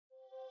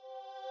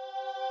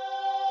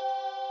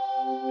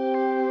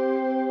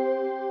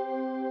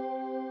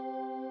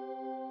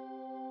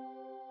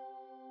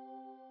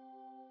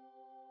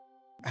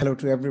Hello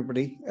to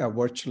everybody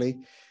virtually.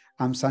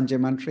 I'm Sanjay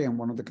Mantri. I'm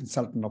one of the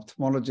consultant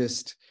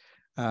ophthalmologists,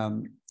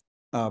 and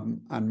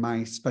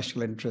my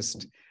special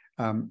interest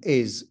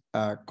is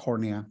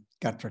cornea,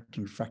 cataract,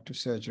 and refractive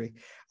surgery.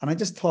 And I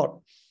just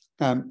thought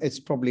it's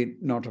probably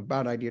not a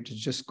bad idea to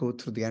just go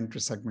through the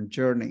entry segment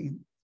journey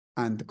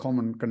and the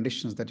common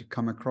conditions that you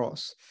come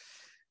across.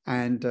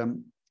 And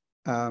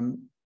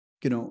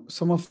you know,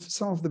 some of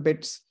the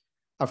bits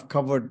I've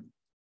covered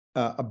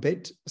a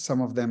bit.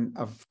 Some of them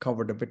I've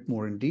covered a bit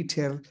more in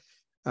detail,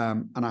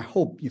 and I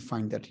hope you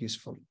find that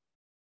useful.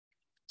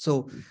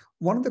 So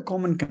one of the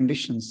common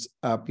conditions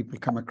people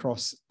come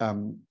across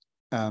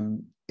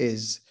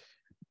is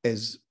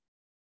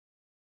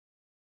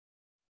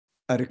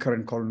a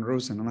recurrent corneal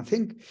erosion, and I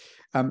think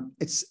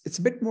it's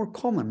a bit more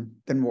common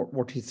than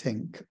what you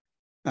think.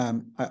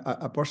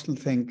 I personally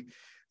think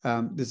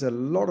there's a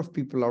lot of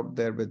people out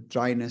there with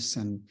dryness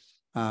and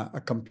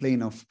a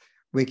complaint of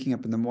waking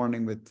up in the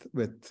morning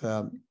with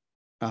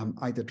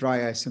either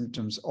dry eye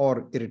symptoms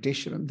or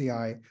irritation in the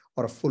eye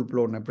or a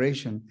full-blown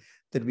abrasion,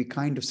 that we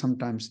kind of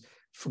sometimes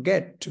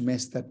forget to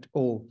miss that,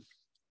 oh,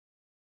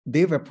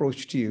 they've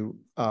approached you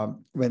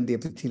when the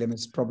epithelium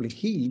is probably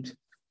healed,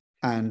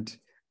 and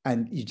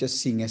you're just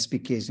seeing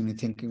SPKs and you're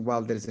thinking,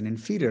 well, there is an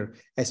inferior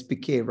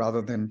SPK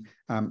rather than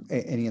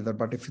any other.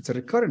 But if it's a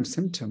recurrent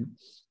symptom,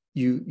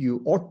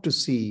 you ought to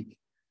see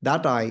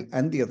that eye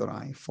and the other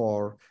eye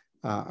for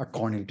a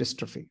corneal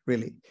dystrophy,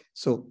 really.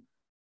 So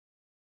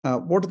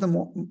what are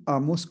the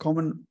most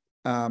common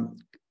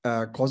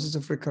causes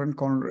of recurrent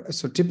corneal?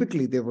 So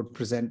typically they would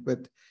present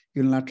with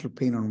unilateral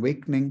pain on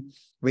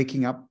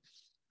waking up,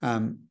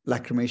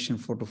 lacrimation,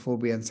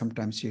 photophobia, and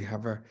sometimes you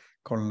have a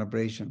corneal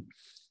abrasion.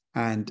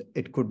 And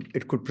it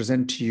could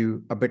present to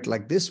you a bit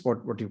like this,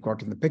 what you've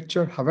got in the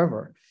picture.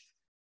 However,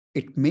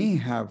 it may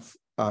have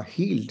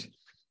healed,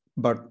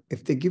 but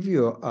if they give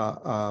you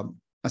a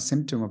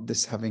symptom of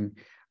this having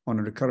on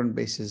a recurrent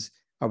basis,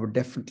 I would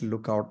definitely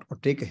look out or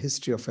take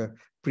a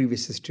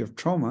previous history of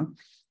trauma.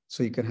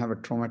 So you can have a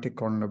traumatic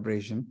corneal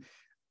abrasion,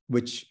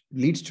 which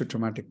leads to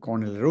traumatic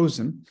corneal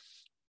erosion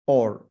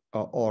or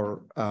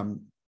corneal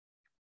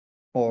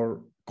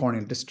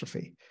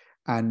dystrophy,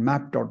 and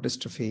map dot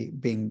dystrophy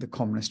being the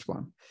commonest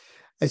one.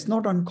 It's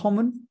not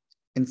uncommon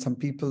in some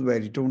people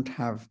where you don't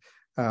have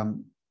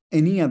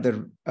any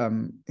other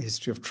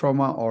history of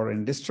trauma or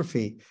in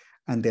dystrophy,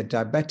 and they're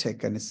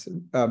diabetic. And it's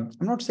I'm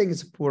not saying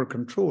it's a poor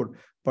control,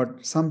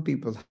 but some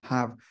people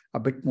have a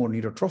bit more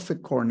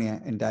neurotrophic cornea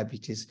in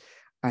diabetes,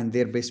 and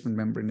their basement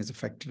membrane is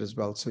affected as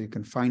well. So you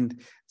can find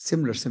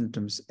similar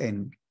symptoms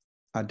in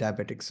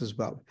diabetics as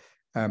well.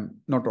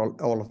 Not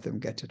all of them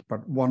get it,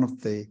 but one of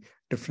the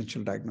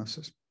differential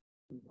diagnoses.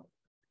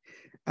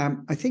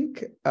 I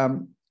think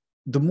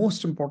the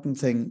most important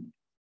thing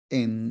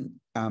in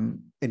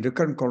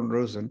recurrent corneal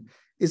erosion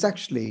is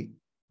actually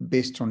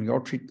based on your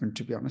treatment,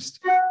 to be honest.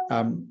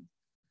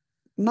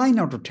 9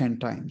 out of 10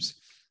 times,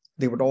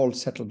 they would all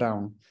settle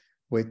down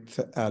with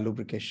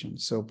lubrication.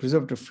 So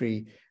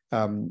preservative-free,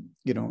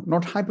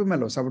 not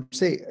hypomelose. I would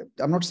say,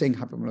 I'm not saying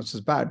hypomelose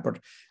is bad, but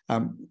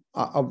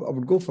I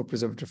would go for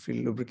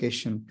preservative-free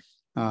lubrication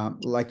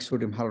like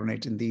sodium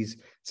hyaluronate in these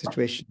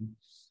situations.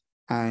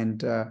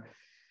 And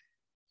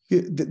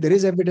there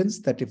is evidence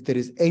that if there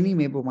is any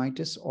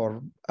meibomitis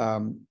or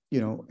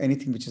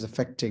anything which is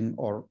affecting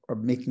or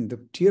making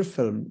the tear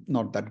film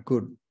not that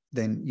good,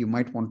 then you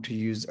might want to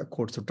use a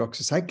course of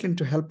doxycycline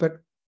to help it.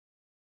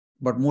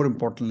 But more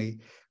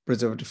importantly,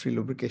 preservative-free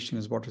lubrication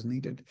is what is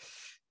needed.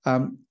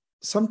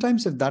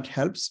 Sometimes if that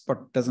helps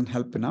but doesn't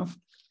help enough,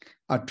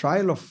 a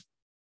trial of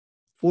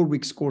 4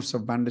 weeks course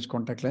of bandage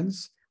contact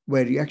lens,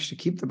 where you actually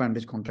keep the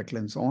bandage contact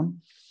lens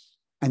on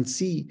and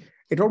see,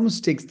 it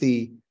almost takes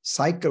the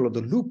cycle or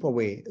the loop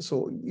away.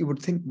 So you would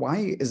think,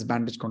 why is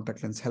bandage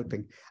contact lens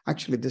helping?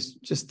 Actually, this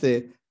just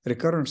the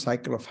recurrent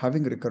cycle of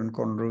having a recurrent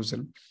corneal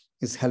erosion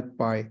is helped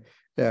by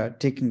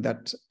taking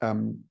that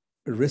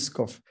risk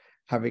of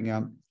having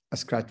a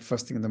scratch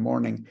first thing in the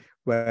morning,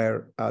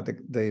 where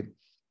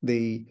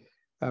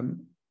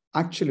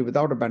actually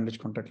without a bandage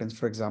contact lens,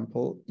 for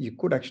example, you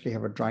could actually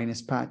have a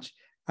dryness patch,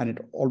 and it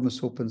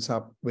almost opens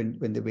up when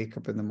they wake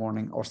up in the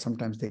morning, or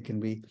sometimes they can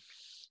be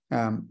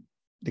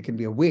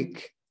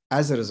awake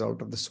as a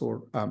result of the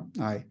sore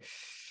eye.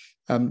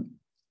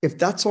 If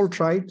that's all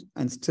tried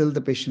and still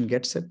the patient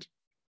gets it,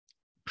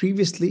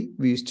 previously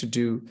we used to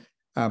do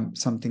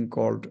something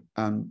called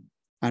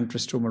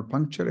anterostomal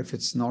puncture, if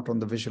it's not on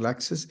the visual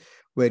axis,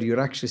 where you're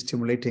actually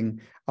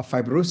stimulating a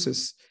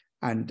fibrosis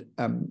and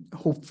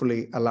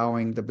hopefully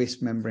allowing the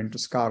base membrane to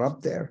scar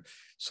up there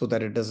so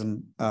that it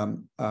doesn't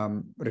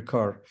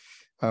recur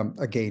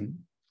again.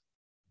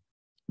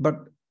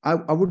 But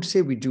I would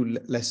say we do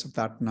less of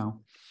that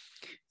now.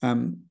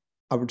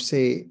 I would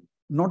say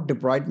not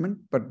debridement,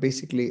 but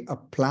basically a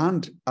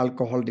planned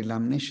alcohol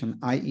delamination,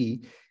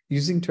 i.e.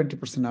 using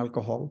 20%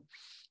 alcohol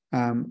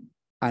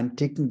and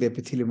taking the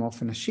epithelium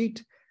off in a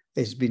sheet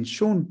has been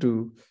shown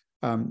to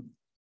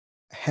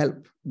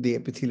help the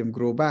epithelium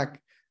grow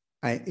back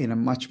in a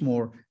much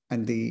more,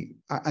 and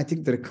I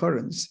think the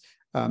recurrence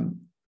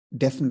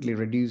definitely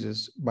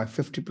reduces by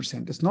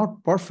 50%. It's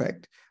not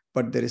perfect,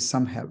 but there is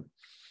some help.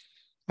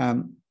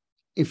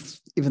 If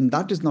even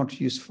that is not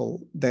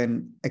useful,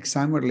 then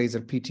excimer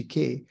laser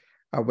PTK,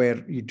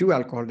 where you do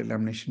alcohol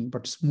delamination,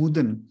 but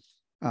smoothen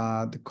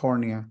the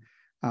cornea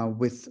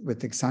with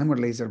excimer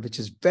laser, which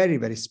is very,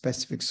 very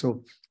specific.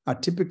 So a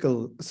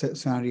typical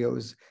scenario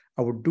is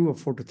I would do a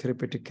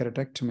phototherapeutic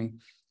keratectomy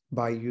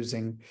by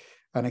using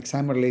an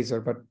excimer laser,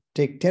 but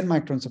take 10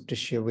 microns of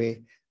tissue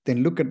away,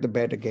 then look at the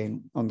bed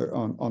again on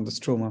the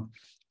stroma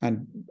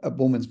and a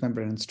Bowman's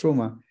membrane and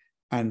stroma.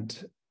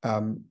 And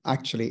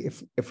actually,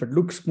 if it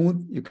looks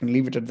smooth, you can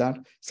leave it at that.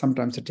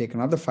 Sometimes I take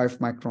another 5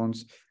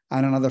 microns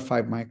and another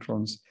 5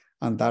 microns,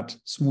 and that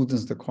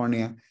smoothens the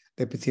cornea.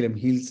 The epithelium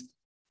heals.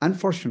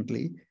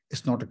 Unfortunately,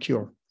 it's not a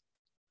cure.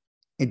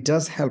 It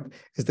does help.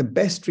 It's the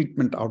best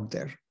treatment out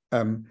there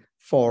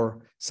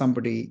for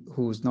somebody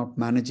who's not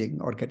managing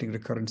or getting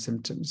recurrent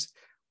symptoms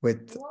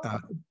with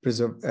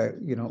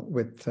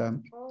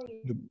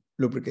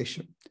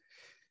lubrication.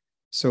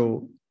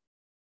 So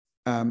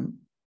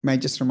may I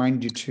just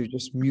remind you to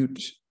just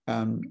mute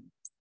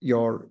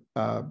your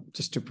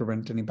just to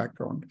prevent any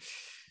background.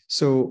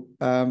 So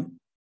the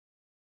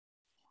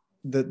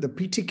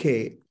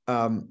PTK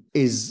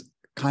is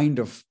kind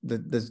of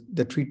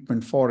the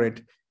treatment for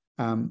it,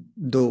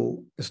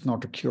 though it's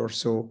not a cure.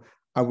 So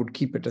I would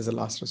keep it as a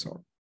last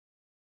resort.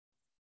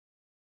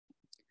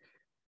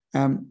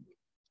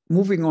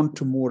 Moving on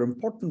to more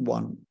important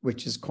one,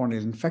 which is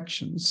corneal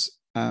infections.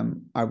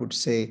 I would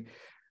say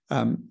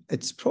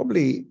it's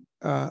probably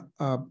a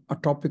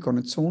topic on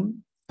its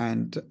own.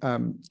 And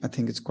I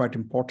think it's quite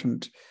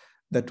important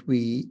that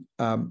we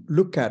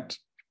look at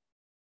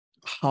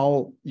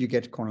how you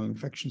get corneal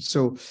infections.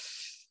 So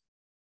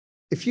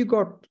if you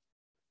got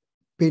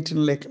patent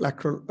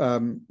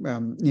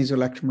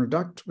nasolacrimal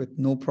duct with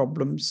no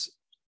problems,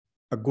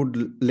 a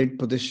good lid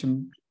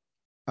position,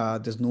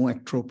 there's no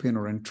ectropion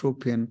or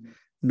entropion,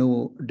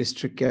 no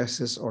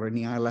districhiasis or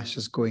any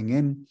eyelashes going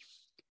in,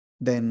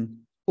 then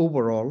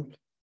overall,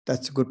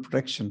 that's a good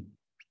protection.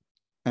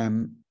 A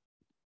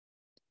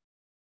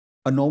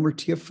normal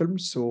tear film,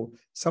 so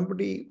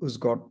somebody who's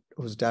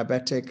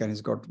diabetic and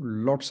has got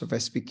lots of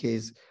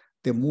SPKs,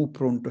 they're more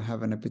prone to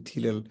have an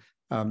epithelial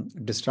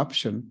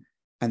disruption,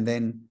 and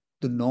then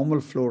the normal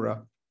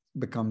flora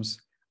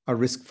becomes a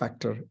risk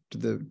factor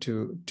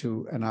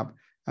to an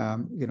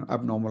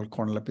abnormal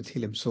corneal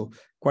epithelium. So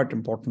quite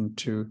important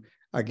to,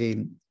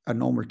 again, a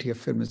normal tear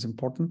film is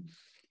important.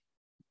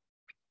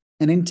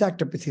 An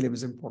intact epithelium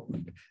is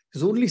important.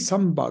 There's only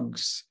some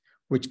bugs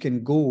which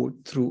can go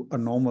through a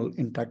normal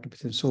intact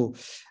epithelium. So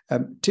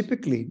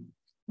typically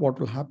what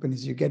will happen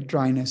is you get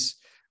dryness,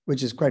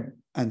 which is quite,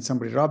 and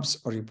somebody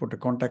rubs or you put a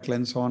contact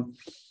lens on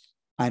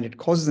and it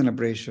causes an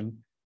abrasion.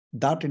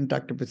 That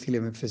intact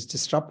epithelium, if it's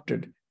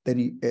disrupted,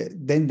 then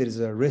there is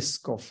a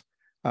risk of,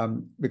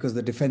 because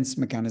the defense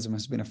mechanism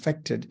has been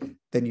affected,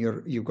 then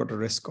you've got a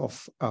risk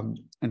of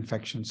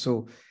infection.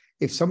 So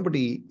if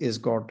somebody has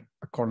got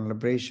a corneal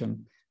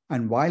abrasion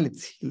and while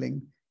it's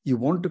healing, you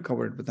want to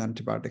cover it with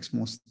antibiotics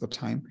most of the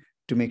time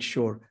to make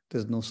sure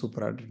there's no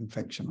superadded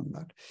infection on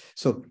that.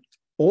 So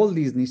all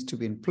these needs to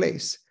be in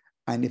place.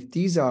 And if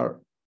these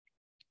are,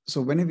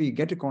 so whenever you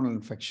get a corneal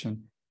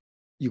infection,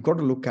 you've got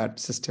to look at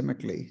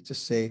systemically,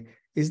 just say,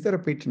 is there a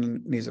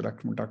patent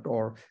nasolacrimal duct,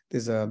 or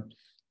there's a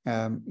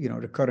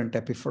recurrent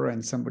epiphora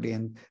in somebody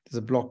and there's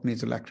a blocked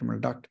nasolacrimal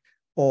duct,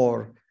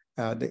 or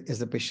is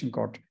the patient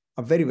got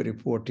a very, very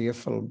poor tear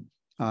film,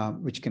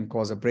 which can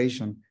cause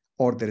abrasion,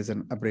 or there is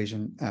an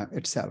abrasion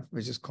itself,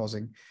 which is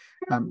causing.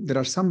 There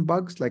are some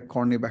bugs like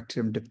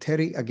Corneobacterium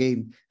diphtheriae.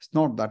 Again, it's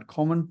not that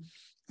common.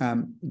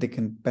 They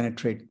can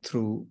penetrate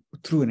through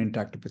an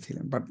intact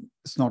epithelium, but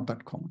it's not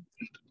that common.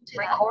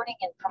 Recording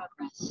in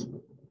progress.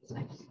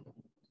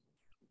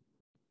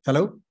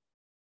 Hello?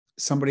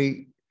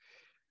 Somebody?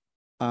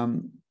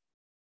 It's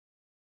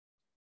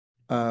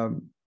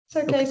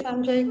okay,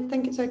 Sanjay. I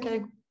think it's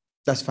okay.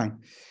 That's fine.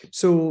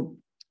 So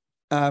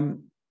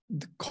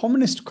the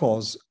commonest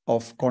cause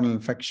of corneal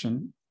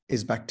infection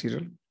is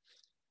bacterial.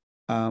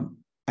 And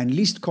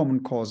least common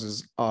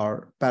causes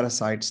are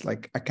parasites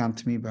like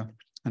acanthamoeba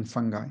and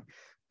fungi.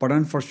 But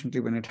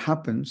unfortunately, when it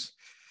happens,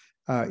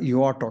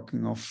 you are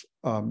talking of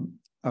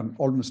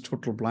almost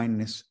total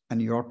blindness, and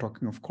you are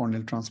talking of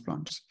corneal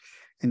transplants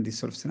in this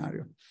sort of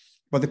scenario.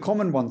 But the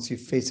common ones you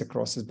face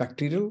across is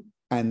bacterial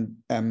and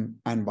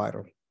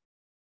viral.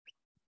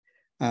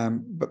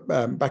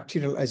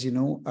 Bacterial, as you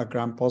know, are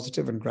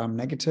gram-positive and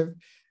gram-negative,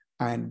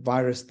 and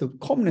virus, the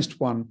commonest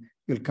one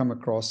you'll come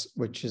across,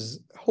 which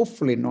is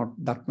hopefully not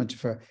that much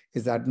of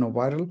is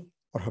adenoviral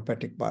or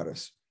herpetic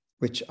virus,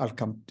 which I'll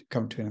come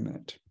to in a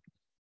minute.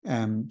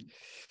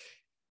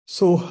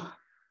 So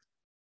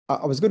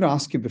I was going to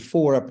ask you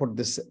before I put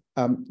this,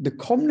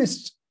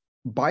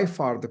 by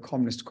far the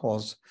commonest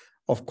cause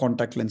of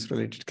contact lens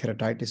related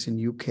keratitis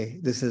in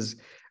UK. This is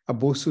a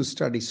BOSU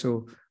study.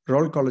 So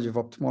Royal College of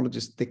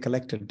Ophthalmologists, they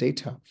collected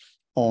data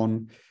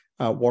on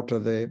what are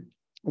the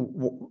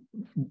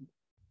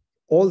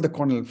all the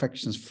corneal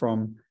infections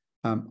from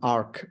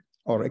ARC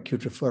or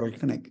acute referral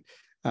clinic.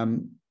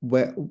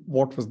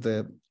 What was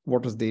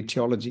the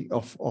etiology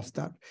of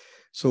that?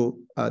 So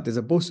there's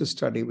a Bose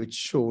study which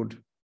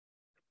showed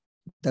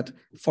that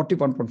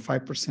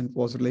 41.5%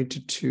 was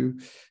related to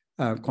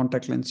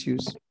contact lens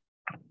use.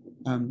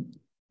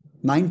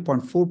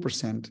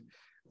 9.4%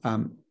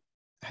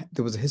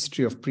 there was a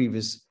history of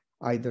previous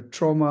either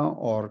trauma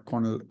or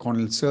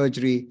corneal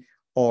surgery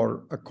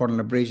or a corneal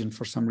abrasion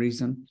for some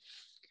reason.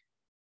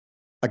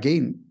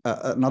 Again,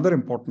 another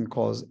important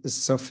cause is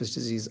surface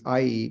disease,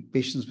 i.e.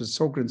 patients with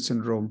Sjogren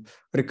syndrome,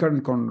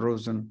 recurrent corneal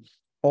erosion,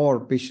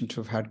 or patients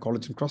who have had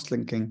collagen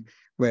cross-linking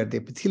where the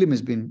epithelium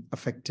has been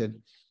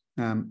affected,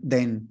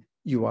 then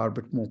you are a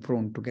bit more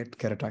prone to get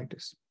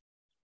keratitis.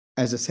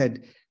 As I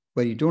said,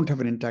 where you don't have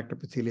an intact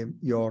epithelium,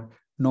 your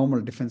normal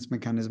defense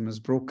mechanism is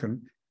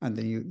broken, and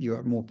then you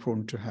are more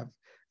prone to have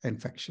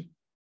infection.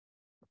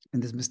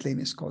 And there's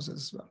miscellaneous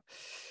causes as well.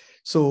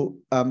 So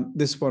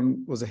this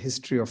one was a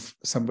history of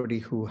somebody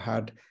who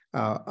had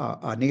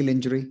a nail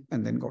injury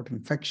and then got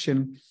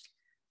infection,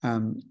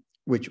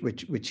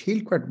 which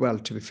healed quite well,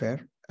 to be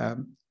fair.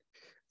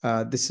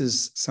 This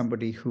is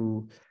somebody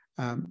who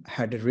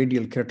had a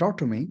radial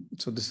keratotomy.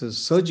 So this is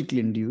surgically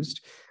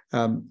induced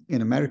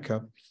in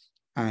America,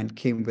 and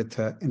came with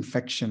an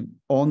infection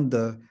on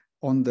the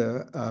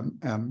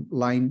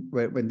line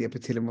when the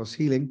epithelium was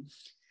healing.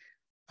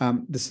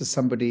 This is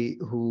somebody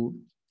who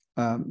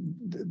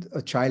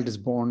a child is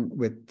born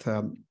with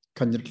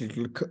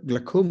congenital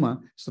glaucoma,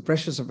 so the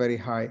pressures are very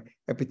high,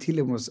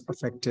 epithelium was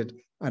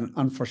affected, and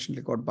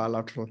unfortunately got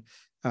bilateral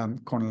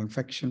corneal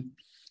infection.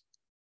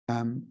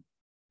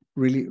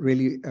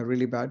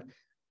 Really bad.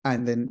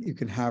 And then you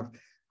can have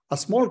a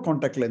small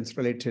contact lens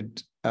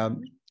related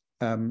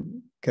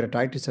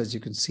keratitis, as you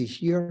can see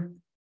here,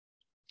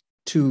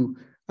 to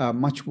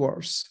much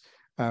worse.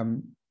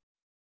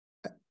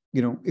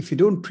 If you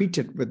don't treat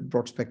it with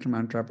broad spectrum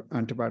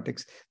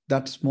antibiotics,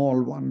 that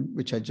small one,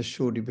 which I just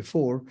showed you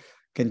before,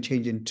 can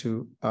change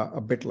into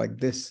a bit like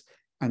this,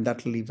 and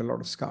that will leave a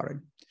lot of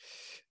scarring.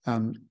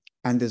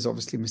 And there's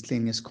obviously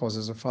miscellaneous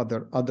causes of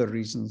other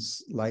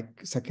reasons, like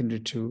secondary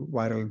to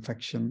viral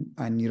infection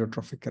and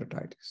neurotrophic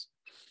keratitis.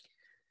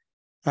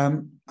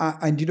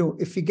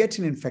 If you get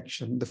an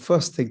infection, the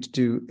first thing to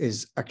do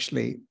is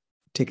actually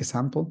take a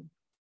sample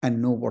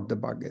and know what the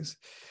bug is.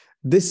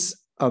 This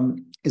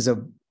is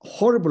a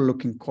horrible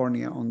looking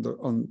cornea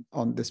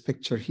on this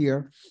picture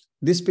here.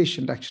 This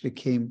patient actually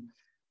came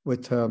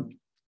with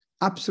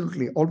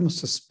absolutely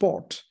almost a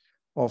spot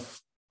of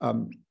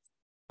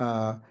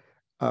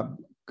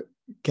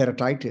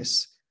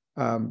keratitis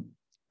on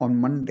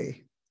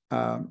Monday,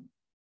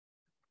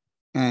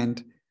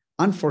 and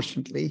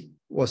unfortunately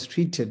was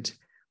treated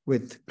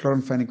with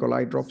chloramphenicol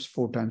eye drops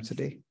 4 times a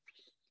day.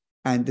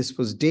 And this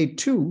was day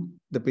 2.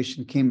 The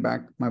patient came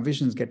back, my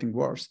vision's getting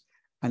worse,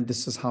 and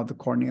this is how the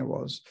cornea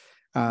was.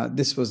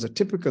 This was a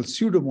typical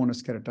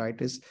pseudomonas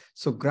keratitis.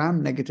 So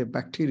gram-negative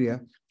bacteria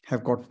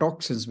have got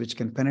toxins which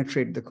can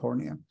penetrate the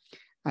cornea,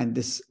 and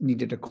this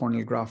needed a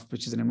corneal graft,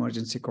 which is an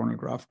emergency corneal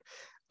graft.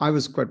 I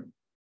was quite,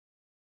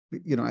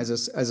 as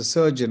a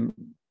surgeon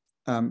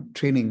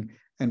training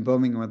in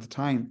Birmingham at the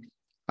time,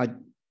 I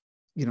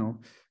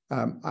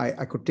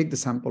could take the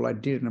sample. I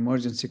did an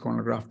emergency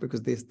corneal graft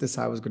because this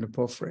eye was going to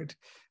perforate,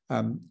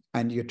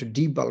 and you have to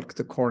debulk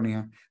the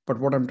cornea. But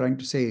what I'm trying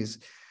to say is,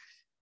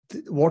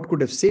 what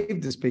could have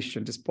saved this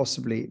patient is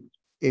possibly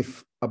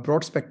if a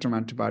broad spectrum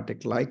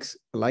antibiotic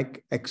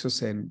like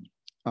Exocin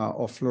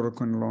or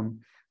fluoroquinolone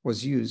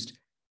was used,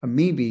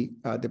 maybe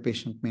the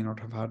patient may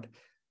not have had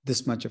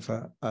this much of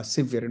a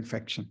severe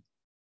infection.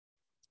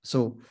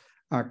 So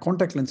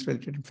contact lens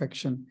related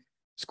infection,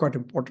 it's quite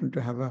important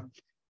to have a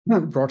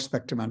broad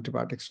spectrum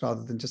antibiotics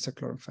rather than just a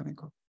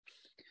chloramphenicol.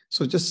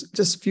 So just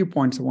a few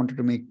points I wanted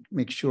to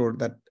make sure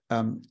that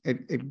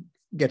it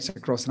gets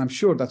across, and I'm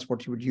sure that's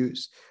what you would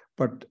use,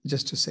 but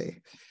just to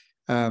say.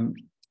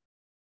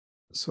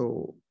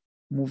 So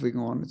moving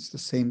on, it's the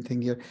same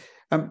thing here.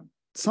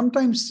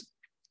 Sometimes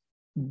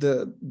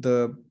the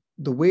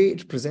way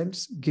it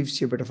presents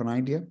gives you a bit of an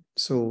idea.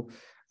 So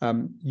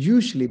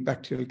usually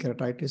bacterial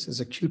keratitis is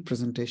acute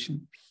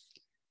presentation.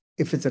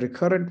 If it's a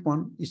recurrent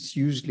one, it's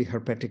usually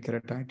herpetic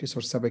keratitis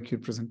or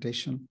subacute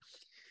presentation.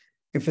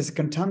 If it's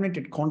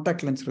contaminated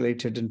contact lens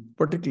related, and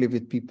particularly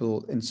with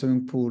people in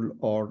swimming pool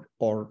or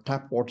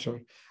tap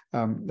water,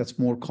 that's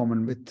more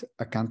common with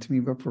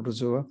Acanthamoeba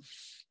protozoa.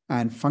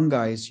 And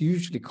fungi is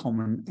usually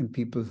common in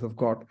people who have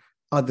got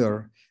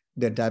they're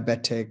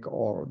diabetic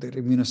or they're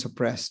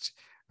immunosuppressed.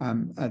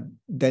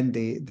 Then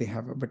they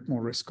have a bit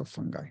more risk of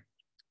fungi,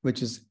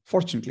 which is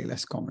fortunately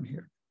less common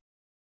here.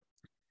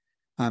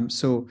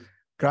 So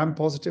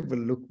gram-positive will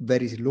look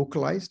very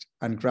localized,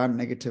 and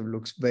gram-negative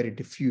looks very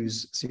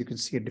diffuse. So you can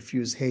see a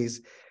diffuse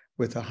haze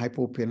with a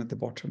hypopion at the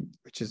bottom,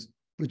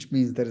 which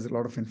means there is a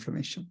lot of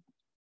inflammation.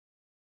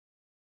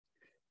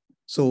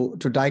 So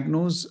to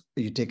diagnose,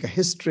 you take a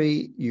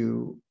history,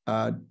 you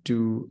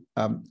do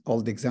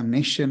all the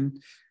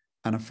examination,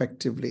 and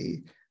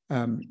effectively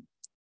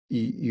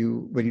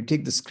when you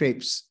take the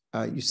scrapes,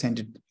 you send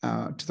it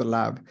to the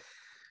lab.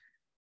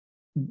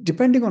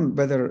 Depending on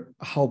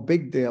how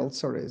big the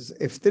ulcer is,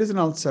 if there is an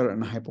ulcer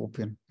and a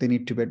hypopion, they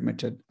need to be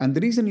admitted. And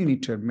the reason you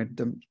need to admit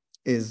them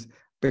is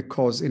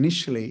because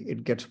initially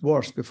it gets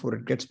worse before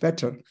it gets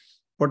better,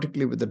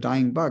 particularly with the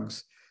dying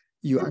bugs.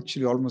 You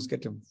actually almost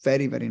get a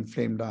very, very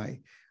inflamed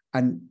eye.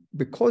 And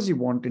because you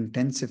want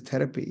intensive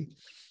therapy,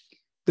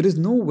 there is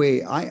no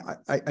way.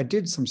 I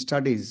did some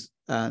studies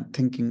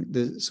thinking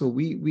this. So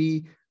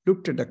we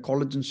looked at a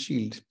collagen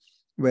shield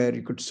where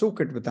you could soak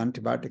it with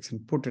antibiotics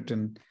and put it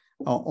in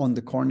on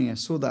the cornea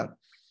so that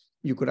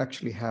you could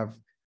actually have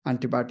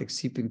antibiotics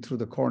seeping through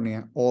the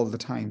cornea all the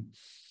time.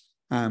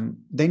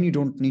 Then you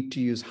don't need to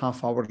use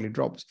half-hourly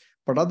drops.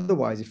 But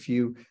otherwise, if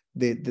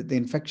the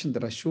infection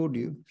that I showed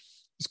you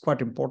is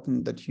quite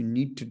important, that you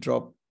need to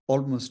drop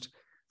almost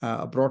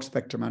a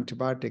broad-spectrum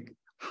antibiotic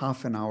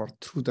half an hour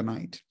through the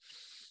night.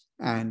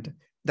 And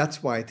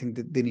that's why I think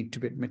that they need to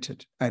be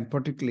admitted. And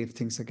particularly if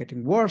things are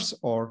getting worse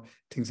or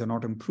things are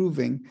not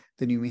improving,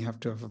 then you may have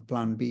to have a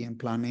plan B and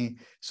plan A.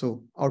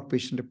 So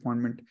outpatient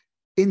appointment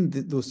in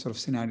those sort of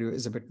scenarios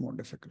is a bit more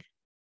difficult.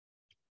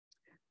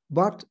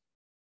 But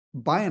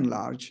by and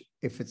large,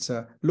 if it's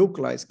a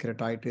localized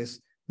keratitis,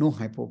 no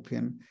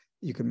hypopion,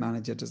 you can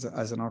manage it as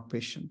an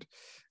outpatient.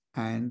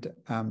 And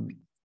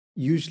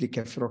usually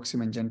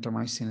cefuroxime and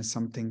gentamicin is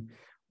something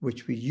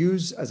which we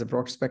use as a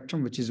broad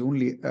spectrum, which is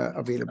only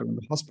available in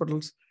the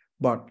hospitals.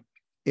 But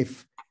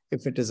if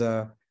it is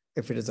a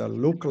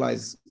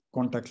localized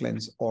contact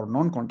lens or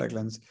non-contact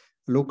lens,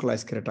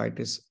 localized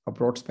keratitis, a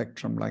broad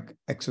spectrum like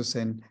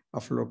Exocin,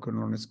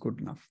 fluoroquinolone is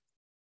good enough.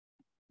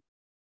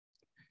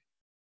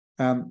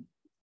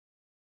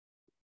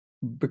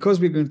 Because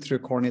we're going through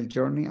a corneal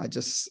journey,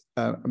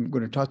 I'm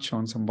going to touch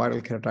on some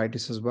viral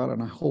keratitis as well.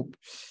 And I hope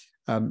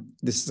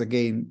this is,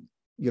 again,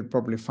 you'll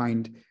probably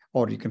find,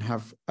 or you can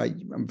have,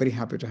 I'm very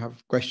happy to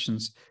have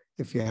questions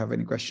if you have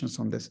any questions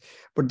on this.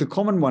 But the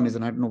common one is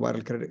an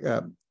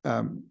adenoviral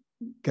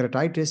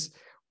keratitis,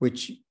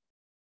 which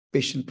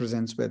patient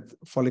presents with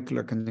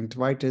follicular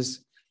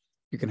conjunctivitis.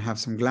 You can have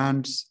some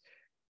glands,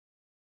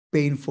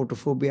 pain,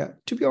 photophobia.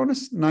 To be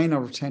honest, 9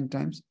 out of 10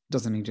 times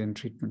doesn't need any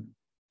treatment.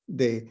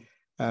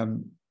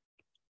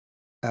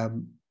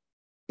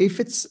 If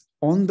it's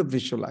on the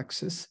visual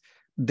axis,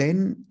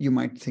 then you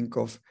might think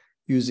of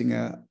using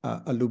a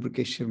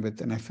lubrication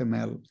with an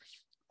FML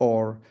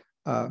or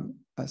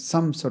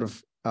some sort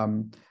of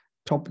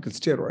topical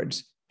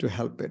steroids to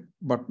help it,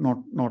 but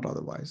not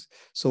otherwise.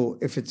 So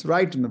if it's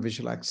right in the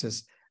visual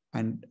axis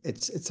and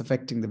it's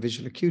affecting the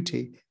visual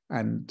acuity,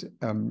 and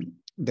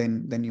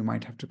then you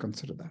might have to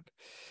consider that.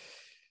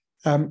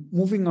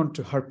 Moving on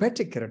to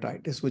herpetic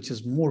keratitis, which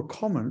is more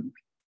common.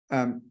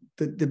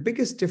 The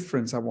biggest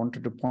difference I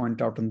wanted to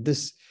point out in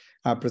this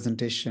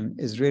presentation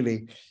is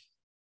really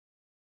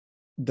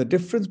the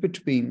difference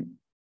between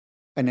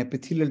an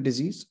epithelial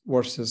disease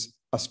versus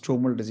a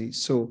stromal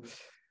disease. So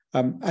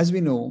as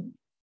we know,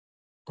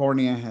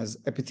 cornea has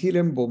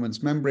epithelium,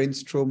 Bowman's membrane,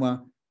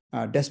 stroma,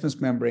 Descemet's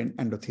membrane,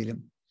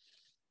 endothelium.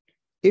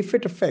 If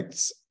it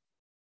affects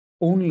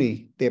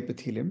only the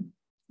epithelium,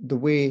 the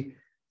way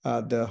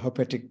the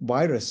herpetic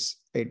virus,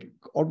 it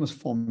almost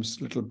forms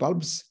little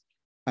bulbs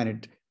and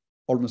it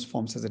almost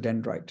forms as a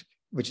dendrite,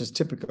 which is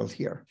typical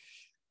here.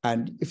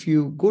 And if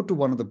you go to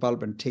one of the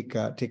bulb and take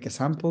a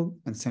sample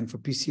and send for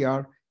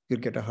PCR,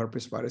 you'll get a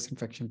herpes virus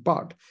infection.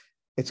 But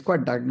it's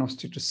quite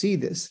diagnostic to see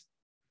this.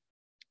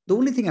 The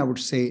only thing I would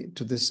say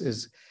to this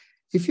is,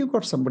 if you've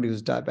got somebody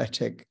who's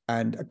diabetic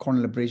and a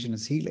corneal abrasion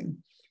is healing,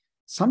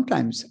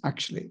 sometimes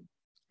actually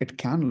it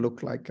can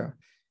look like a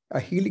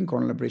healing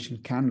corneal abrasion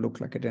can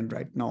look like a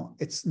dendrite. Now,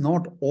 it's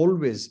not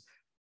always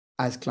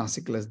as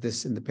classical as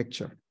this in the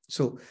picture.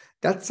 So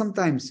that's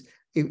sometimes,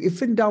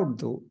 if in doubt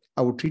though,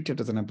 I would treat it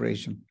as an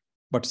abrasion,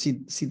 but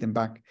see them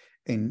back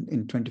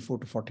in 24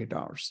 to 48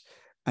 hours.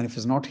 And if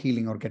it's not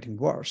healing or getting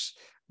worse,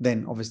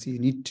 then obviously you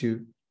need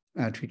to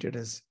treat it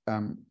as,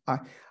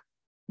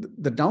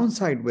 the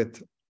downside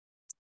with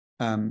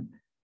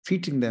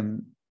treating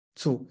them.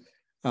 So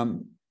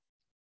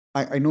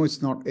I know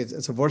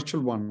it's a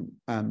virtual one,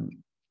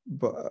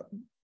 but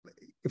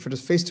if it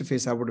was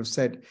face-to-face, I would have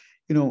said,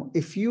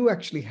 if you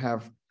actually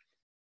have,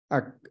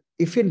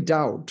 if in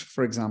doubt,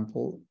 for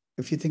example,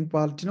 if you think,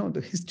 well,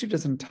 the history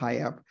doesn't tie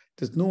up,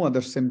 there's no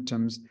other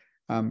symptoms,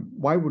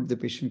 why would the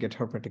patient get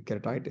herpetic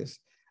keratitis?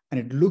 And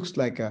it looks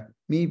like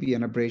maybe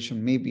an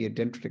abrasion, maybe a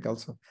dendritic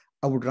ulcer.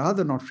 I would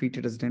rather not treat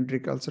it as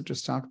dendritic ulcer to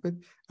start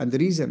with. And the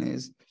reason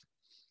is,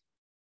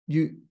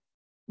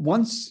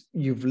 once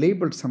you've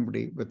labeled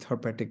somebody with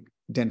herpetic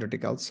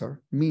dendritic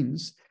ulcer,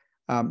 means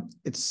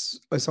it's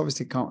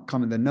obviously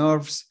come in the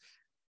nerves,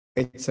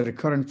 it's a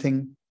recurrent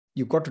thing.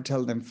 You've got to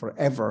tell them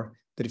forever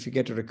that if you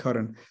get a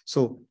recurrent,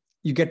 so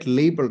you get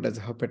labeled as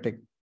a herpetic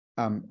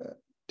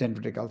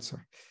dendritic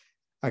ulcer.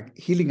 A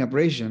healing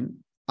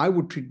abrasion, I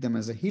would treat them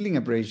as a healing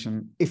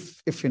abrasion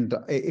if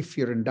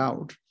you're in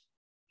doubt.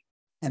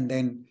 And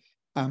then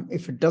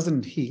if it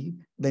doesn't heal,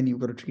 then you've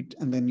got to treat,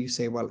 and then you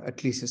say, well,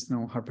 at least it's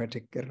no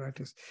herpetic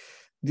keratitis.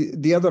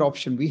 The other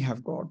option we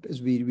have got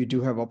is we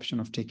do have option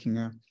of taking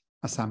a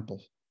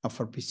sample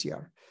for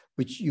PCR,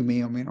 which you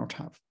may or may not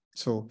have.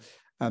 So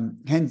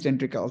hence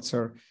dendritic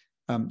ulcer.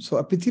 So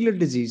epithelial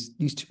disease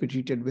needs to be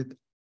treated with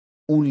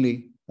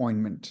only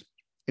ointment.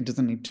 It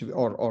doesn't need to be,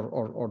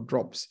 or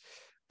drops,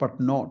 but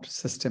not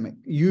systemic,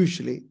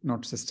 usually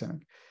not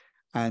systemic.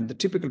 And the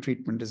typical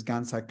treatment is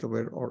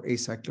ganciclovir or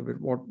acyclovir,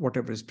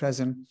 whatever is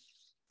present,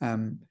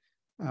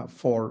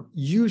 for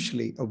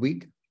usually a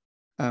week.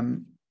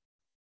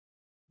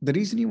 The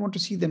reason you want to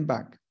see them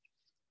back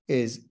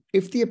is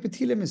if the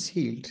epithelium is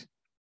healed,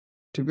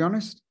 to be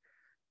honest,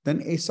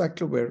 then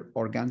acyclovir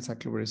or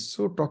ganciclovir is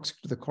so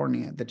toxic to the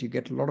cornea that you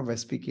get a lot of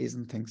SPKs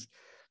and things.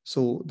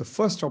 So the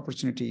first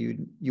opportunity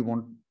you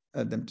want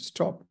them to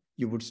stop,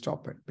 you would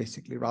stop it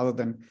basically, rather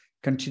than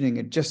continuing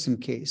it just in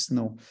case.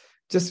 No,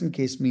 just in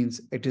case means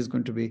it is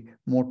going to be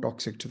more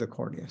toxic to the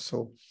cornea.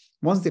 So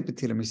once the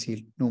epithelium is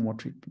healed, no more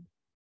treatment.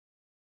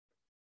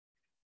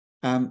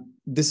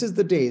 This is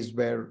the days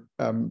where,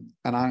 and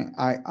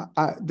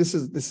this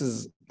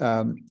is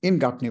in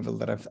Gartnerville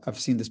that I've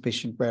seen this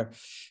patient where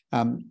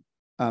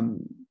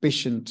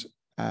patient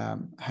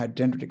had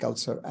dendritic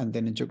ulcer and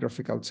then a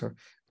geographic ulcer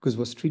because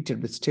was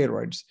treated with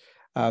steroids.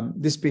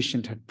 This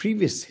patient had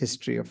previous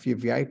history of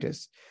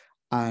uveitis,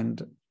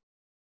 and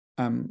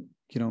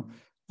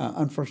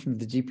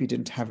unfortunately the GP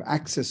didn't have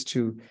access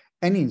to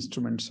any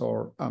instruments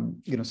or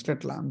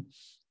slit lamp.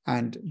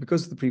 And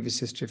because of the previous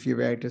history of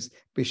uveitis,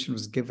 patient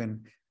was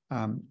given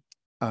a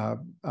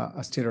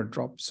steroid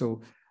drop.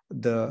 So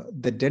the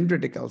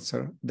dendritic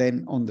ulcer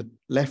then on the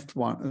left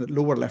one, the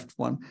lower left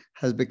one,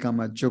 has become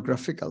a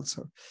geographic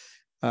ulcer.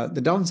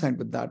 The downside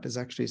with that is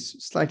actually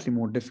slightly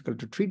more difficult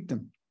to treat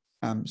them.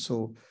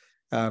 So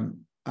I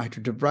had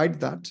to debride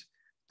that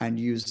and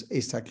use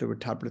acyclovir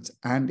tablets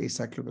and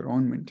acyclovir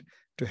ointment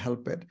to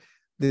help it.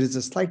 There is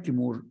a slightly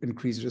more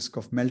increased risk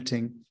of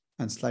melting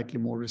and slightly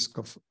more risk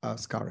of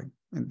scarring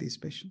in these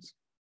patients.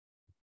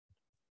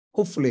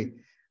 Hopefully,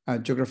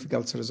 geographic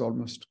ulcer is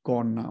almost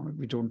gone now.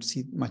 We don't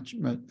see much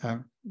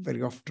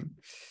very often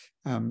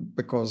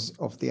because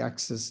of the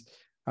access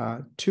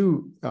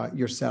to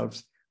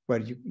yourselves where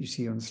you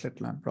see on the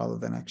slit lamp rather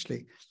than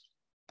actually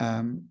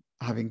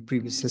having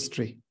previous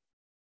history.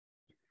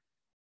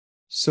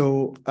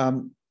 So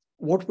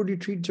what would you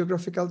treat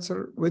geographic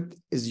ulcer with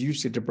is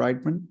usually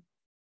debridement,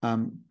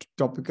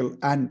 topical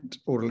and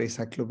oral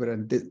acyclovir.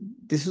 And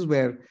this is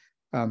where,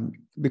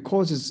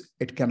 because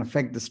it can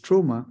affect the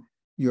stroma,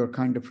 you're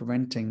kind of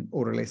preventing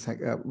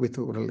with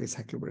oral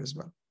acyclovir as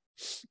well.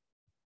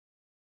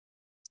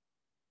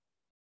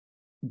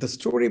 The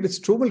story with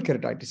stromal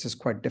keratitis is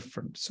quite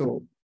different.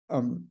 So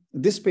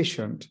this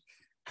patient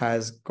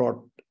has got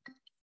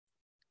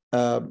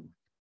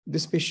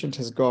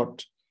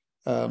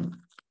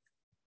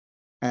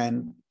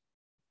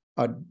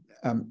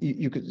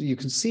you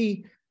can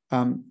see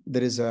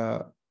there is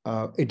a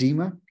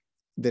edema,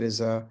 there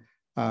is a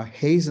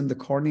haze in the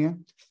cornea,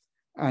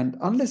 and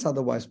unless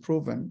otherwise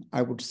proven,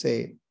 I would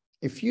say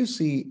if you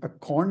see a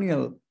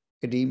corneal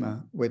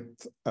edema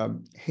with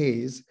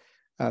haze,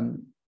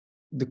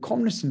 the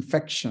commonest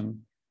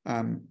infection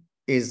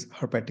is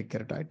herpetic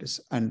keratitis,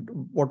 and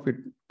what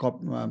we're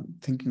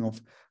thinking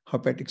of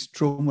herpetic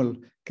stromal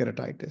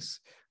keratitis.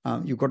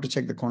 You've got to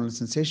check the corneal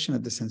sensation.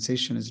 If the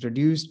sensation is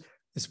reduced,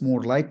 it's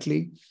more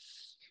likely.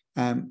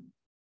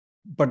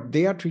 But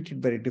they are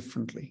treated very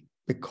differently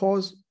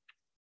because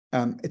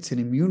it's an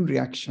immune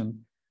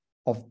reaction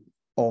of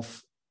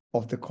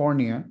the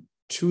cornea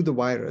to the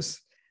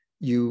virus.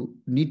 You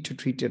need to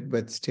treat it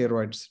with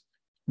steroids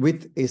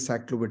with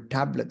acyclovir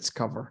tablets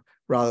cover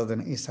rather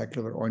than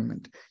acyclovir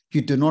ointment.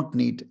 You do not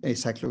need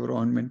acyclovir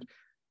ointment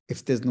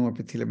if there's no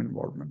epithelium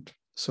involvement.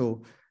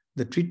 So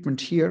the treatment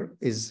here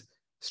is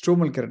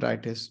stromal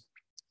keratitis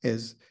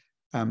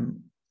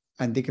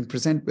and they can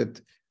present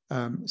with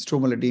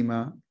stromal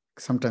edema,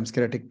 sometimes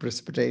keratic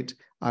precipitate,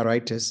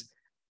 iritis,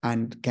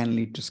 and can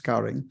lead to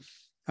scarring,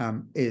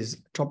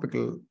 is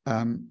topical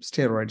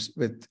steroids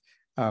with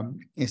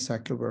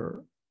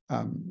acyclovir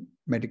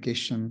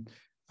medication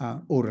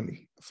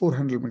orally,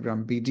 400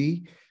 milligram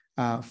BD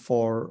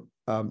for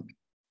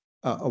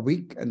a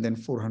week, and then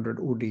 400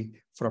 OD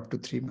for up to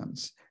 3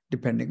 months,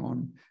 depending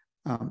on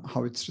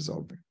how it's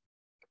resolving.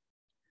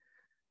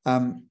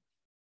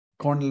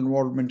 Corneal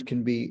involvement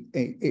can be,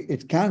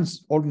 it can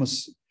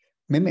almost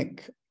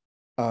mimic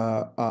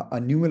a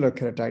nummular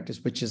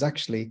keratitis, which is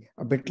actually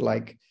a bit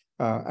like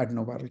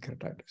adenoviral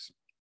keratitis.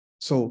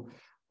 So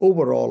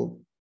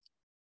overall,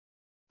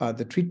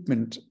 the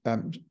treatment,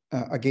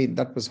 again,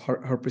 that was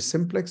herpes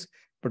simplex,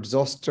 but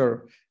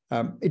zoster,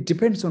 it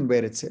depends on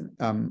where it's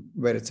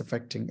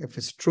affecting. If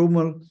it's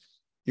stromal,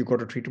 you've got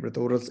to treat it with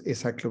oral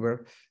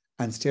acyclovir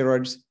and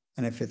steroids,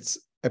 and if it's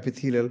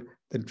epithelial,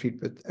 then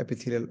treat with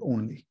epithelial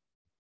only.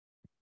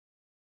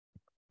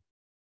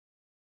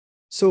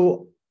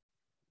 So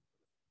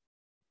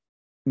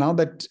now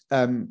that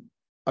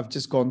I've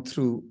just gone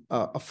through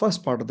a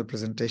first part of the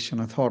presentation,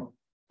 I thought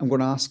I'm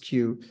going to ask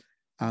you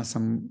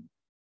some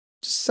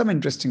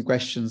interesting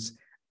questions,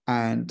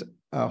 and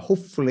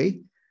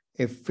hopefully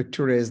if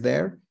Victoria is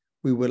there,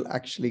 we will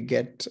actually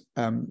get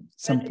some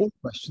poll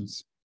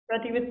questions.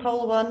 Ready with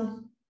poll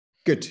 1.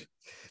 Good.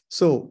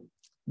 So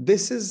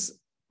this is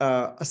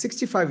a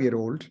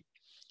 65-year-old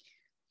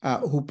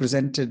who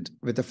presented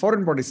with a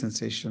foreign body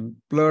sensation,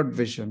 blurred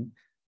vision,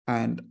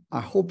 and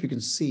I hope you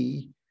can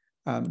see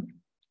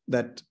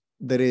that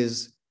there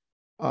is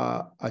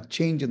a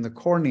change in the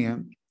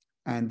cornea,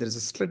 and there's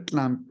a slit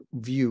lamp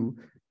view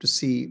to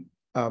see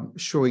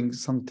showing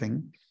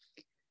something.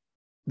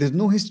 There's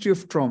no history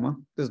of trauma.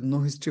 There's no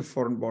history of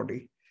foreign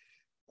body.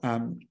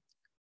 Can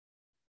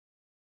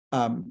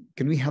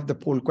we have the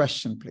poll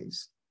question,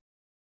 please?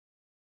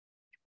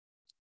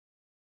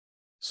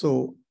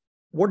 So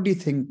what do you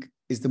think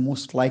is the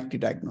most likely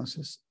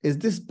diagnosis? Is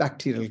this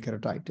bacterial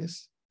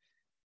keratitis?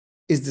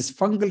 Is this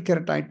fungal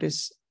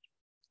keratitis?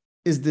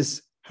 Is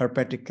this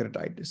herpetic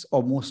keratitis,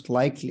 or most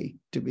likely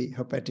to be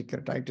herpetic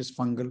keratitis,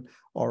 fungal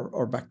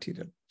or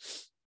bacterial?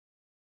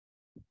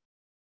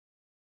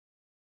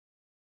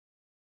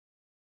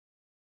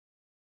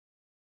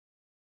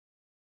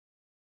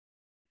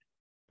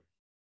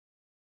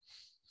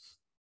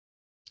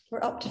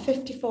 We're up to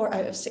 54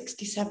 out of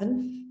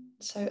 67.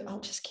 So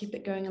I'll just keep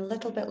it going a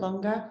little bit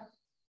longer.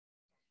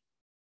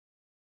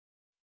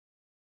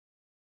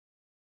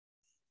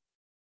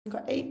 We've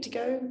got 8 to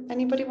go.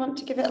 Anybody want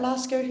to give it a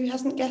last go who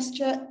hasn't guessed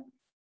yet?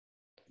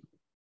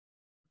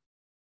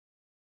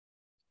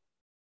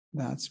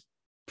 That's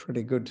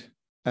pretty good.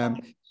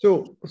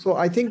 So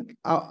I think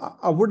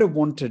I would have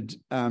wanted.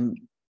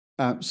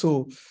 It's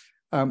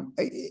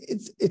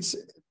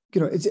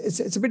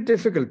a bit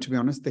difficult, to be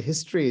honest. The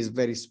history is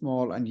very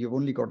small, and you've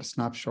only got a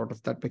snapshot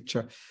of that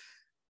picture.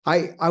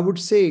 I would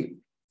say,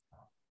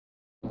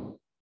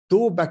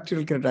 though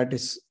bacterial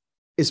keratitis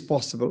is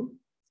possible,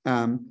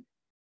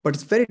 but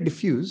it's very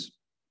diffuse.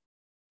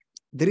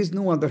 There is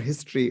no other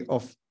history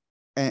of,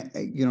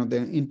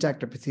 the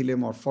intact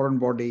epithelium or foreign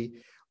body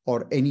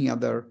or any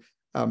other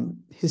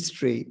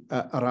history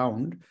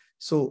around.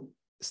 So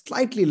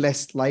slightly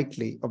less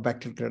likely of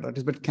bacterial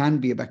keratitis, but can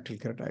be a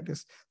bacterial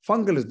keratitis.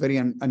 Fungal is very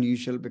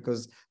unusual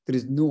because there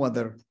is no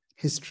other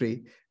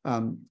history.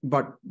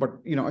 But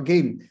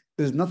again,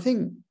 there's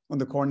nothing on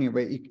the cornea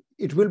where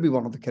it will be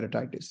one of the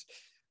keratitis.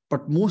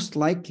 But most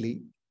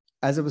likely,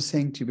 as I was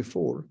saying to you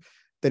before,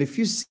 that if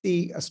you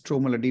see a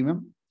stromal edema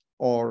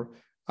or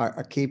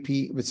a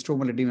KP with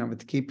stromal edema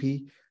with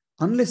KP,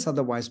 unless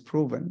otherwise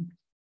proven,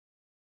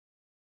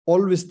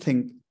 always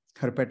think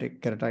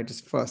herpetic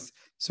keratitis first.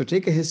 So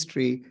take a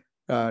history,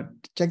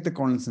 check the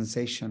corneal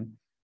sensation.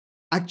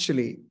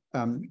 Actually,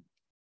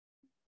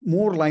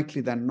 more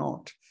likely than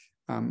not,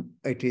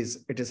 it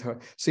is her.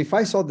 So if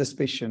I saw this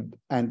patient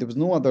and there was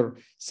no other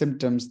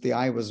symptoms, the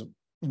eye was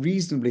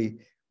reasonably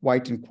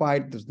white and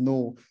quiet, there's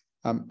no,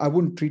 I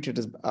wouldn't treat it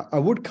as, I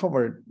would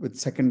cover it with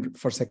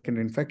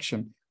secondary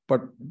infection,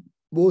 but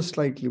most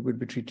likely would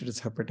be treated as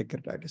herpetic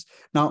keratitis.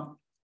 Now,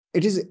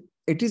 it is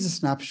a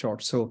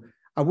snapshot, so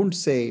I wouldn't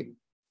say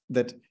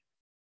that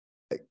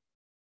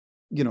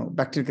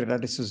bacterial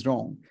keratitis is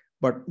wrong,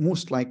 but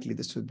most likely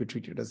this would be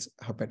treated as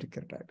herpetic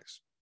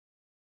keratitis.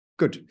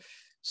 Good.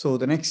 So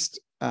the next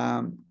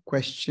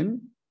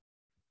question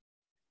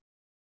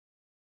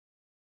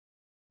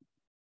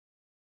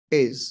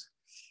is,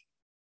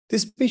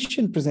 this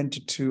patient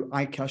presented to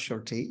eye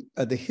casualty.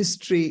 The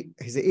history,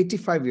 he's an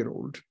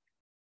 85-year-old.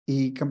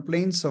 He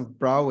complains of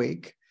brow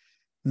ache,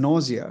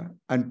 nausea,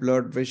 and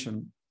blurred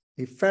vision.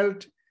 He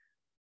felt,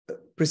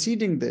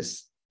 preceding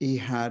this, he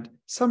had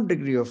some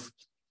degree of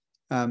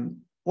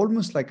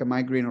almost like a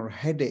migraine or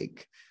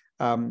headache,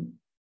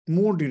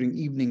 more during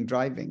evening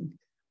driving,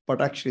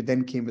 but actually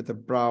then came with a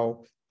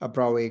brow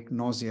ache,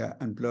 nausea,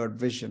 and blurred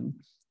vision.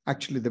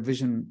 Actually, the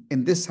vision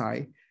in this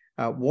eye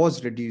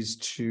was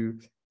reduced to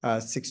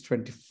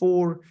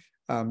 624.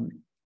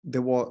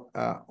 There was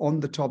on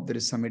the top, there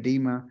is some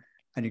edema,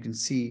 and you can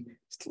see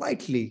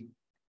slightly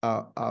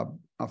a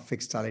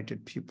fixed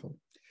dilated pupil.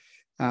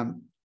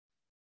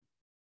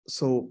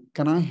 So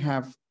can I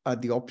have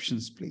the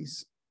options,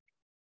 please?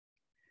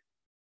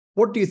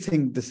 What do you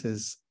think this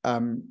is?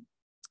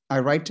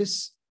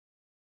 Iritis,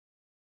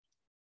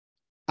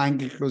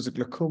 angle-closed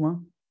glaucoma.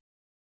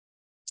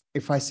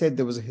 If I said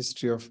there was a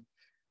history of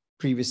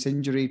previous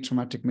injury,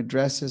 traumatic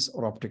mydriasis,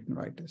 or optic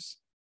neuritis.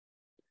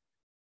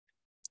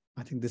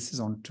 I think this is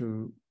on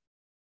to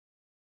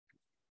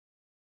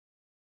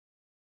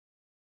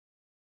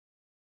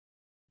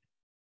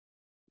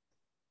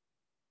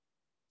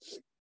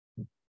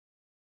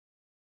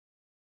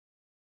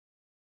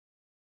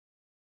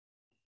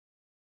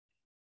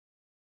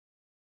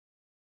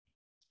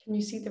Can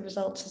you see the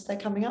results as they're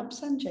coming up,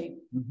 Sanjay?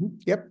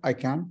 Yep, I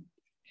can.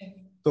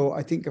 Okay. So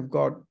I think I've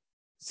got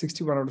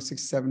 61 out of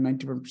 67,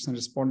 91%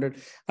 responded.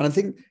 And I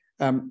think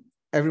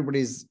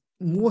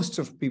most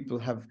of people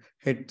have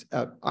hit,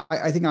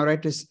 I think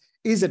iritis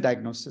is a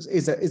diagnosis,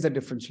 is a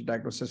differential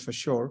diagnosis for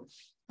sure.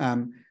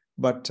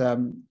 But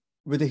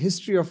with a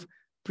history of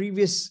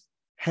previous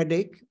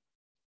headache,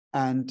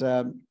 and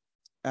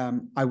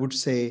I would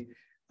say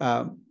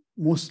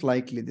most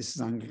likely this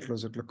is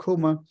angle-closed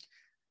glaucoma.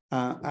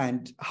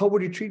 And how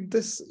would you treat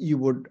this? You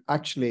would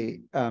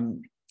actually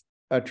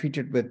treat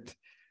it with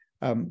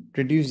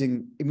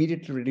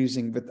immediately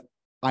reducing with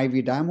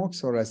IV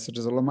Diamox or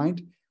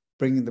acetazolamide,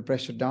 bringing the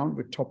pressure down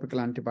with topical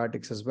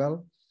antibiotics as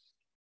well.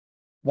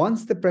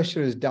 Once the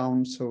pressure is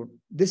down, so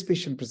this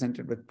patient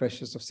presented with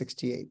pressures of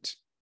 68,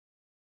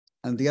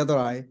 and the other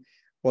eye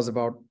was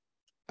about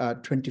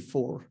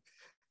 24.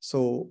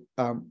 So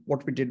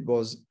what we did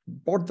was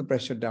brought the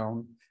pressure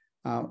down,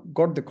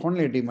 got the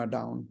corneal edema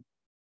down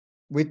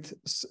with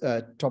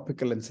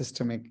topical and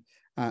systemic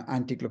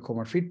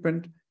anti-glaucoma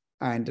treatment.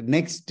 And the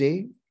next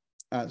day,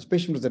 the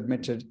patient was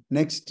admitted.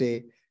 Next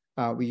day,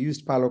 we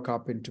used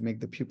pilocarpine to make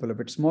the pupil a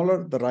bit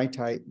smaller. The right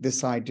eye,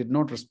 this eye did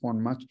not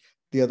respond much.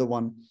 The other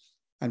one,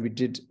 and we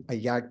did a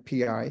YAG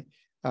PI,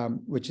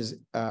 which is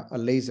a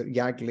laser,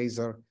 YAG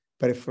laser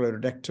peripheral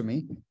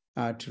iridectomy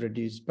to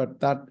reduce.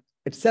 But that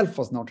itself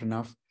was not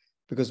enough,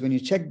 because when you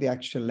check the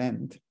actual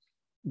length,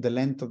 the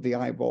length of the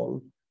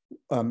eyeball,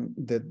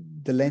 the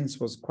lens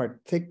was quite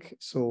thick.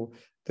 So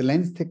the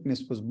lens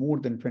thickness was more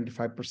than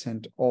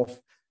 25% of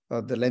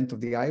the length of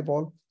the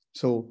eyeball.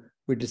 So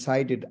we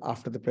decided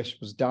after the pressure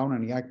was down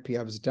and YAG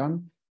PI was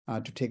done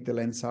to take the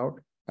lens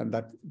out, and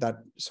that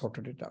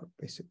sorted it out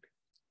basically.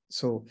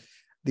 So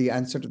the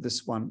answer to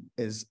this one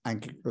is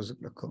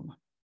ankylosing glaucoma.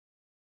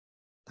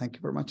 Thank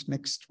you very much.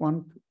 Next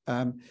one.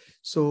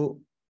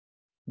 So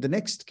the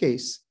next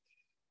case,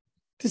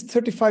 this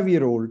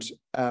 35-year-old,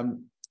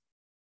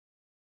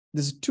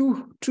 there's a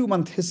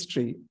two-month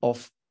history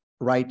of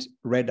right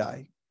red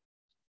eye.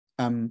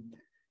 Has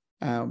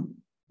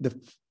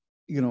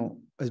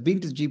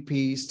been to the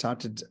GP,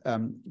 started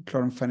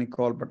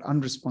chloramphenicol, but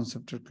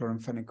unresponsive to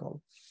chloramphenicol.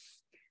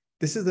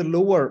 This is the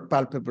lower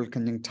palpebral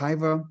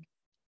conjunctiva,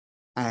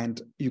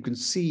 and you can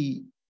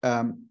see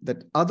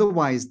that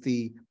otherwise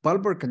the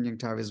bulbar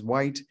conjunctiva is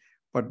white,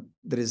 but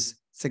there is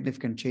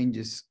significant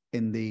changes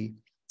in the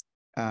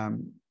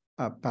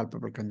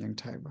palpebral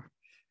conjunctiva.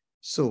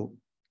 So,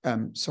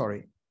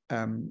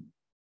 the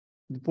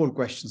poll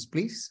questions,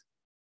 please.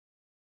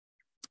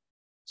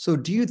 So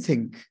do you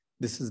think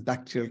this is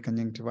bacterial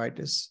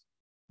conjunctivitis?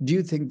 Do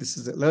you think this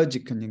is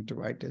allergic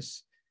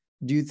conjunctivitis?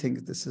 Do you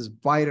think this is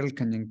viral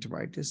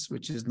conjunctivitis,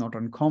 which is not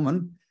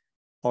uncommon?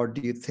 Or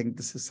do you think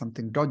this is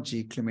something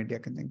dodgy,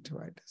 chlamydia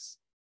conjunctivitis?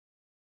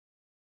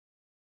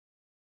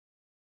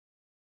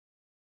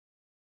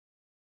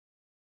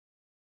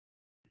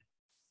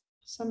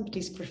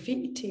 Somebody's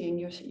graffitiing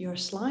your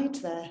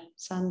slides there,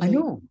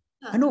 Sanjay.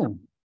 I know.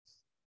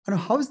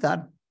 How is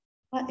that?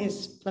 That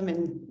is,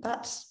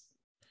 that's,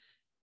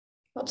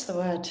 what's the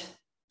word?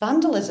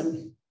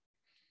 Vandalism.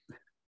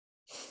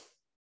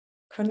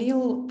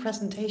 Corneal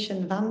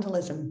presentation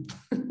vandalism.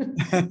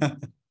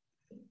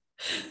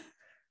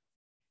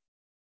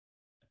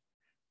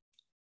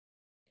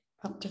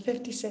 Up to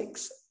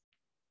 56.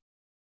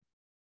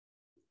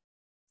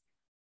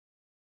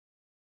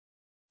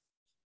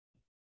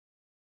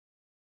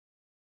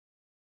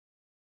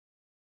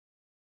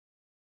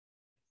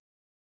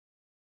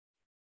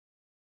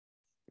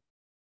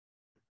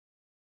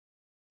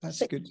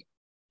 That's good.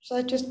 Shall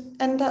I just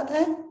end that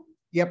there?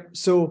 Yep.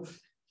 So,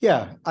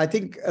 yeah, I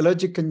think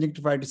allergic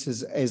conjunctivitis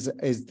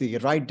is the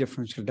right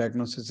differential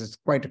diagnosis. It's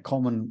quite a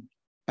common.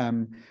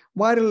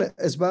 Viral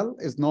as well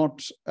is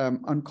not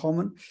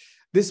uncommon.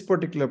 This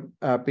particular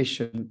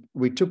patient,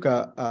 we took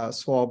a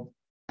swab,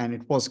 and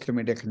it was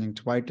chlamydia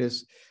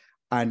conjunctivitis,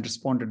 and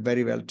responded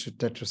very well to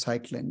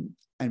tetracycline.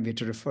 And we had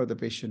to refer the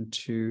patient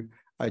to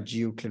a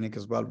GU clinic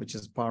as well, which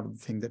is part of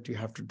the thing that you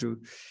have to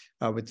do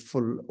with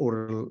full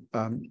oral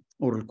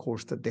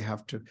course that they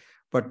have to.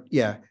 But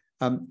yeah,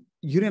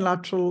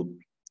 unilateral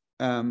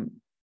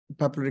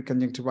papillary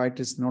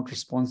conjunctivitis, not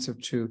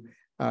responsive to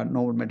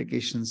novel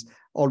medications.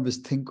 Always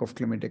think of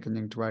chlamydia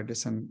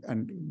conjunctivitis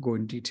and go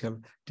in detail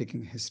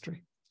taking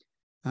history.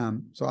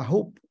 So I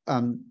hope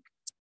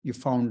you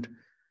found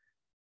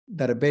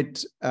that a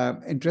bit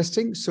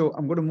interesting. So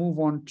I'm going to move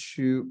on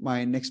to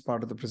my next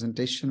part of the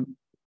presentation.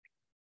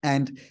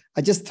 And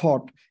I just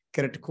thought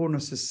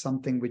keratoconus is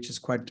something which is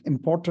quite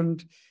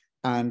important,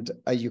 and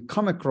you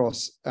come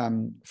across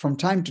from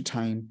time to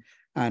time.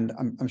 And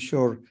I'm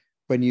sure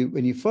when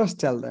you first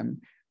tell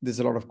them, there's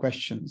a lot of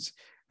questions.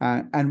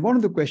 And one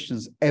of the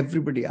questions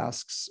everybody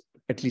asks,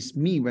 at least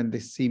me when they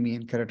see me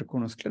in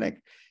keratoconus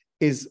clinic,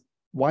 is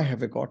why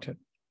have I got it?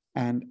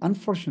 And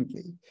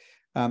unfortunately,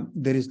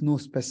 there is no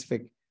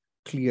specific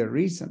clear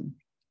reason.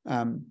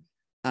 There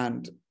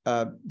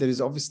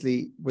is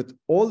obviously, with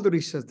all the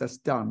research that's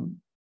done,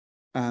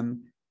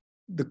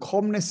 the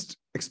commonest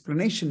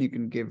explanation you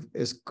can give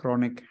is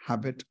chronic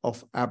habit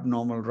of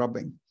abnormal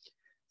rubbing.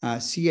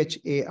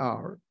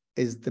 CHAR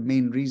is the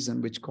main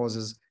reason which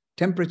causes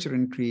temperature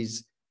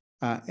increase.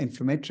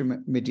 Inflammatory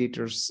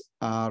mediators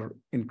are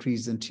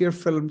increased in tear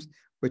films,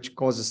 which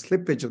causes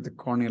slippage of the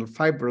corneal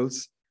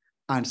fibrils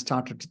and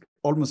started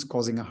almost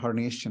causing a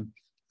herniation.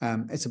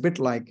 It's a bit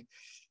like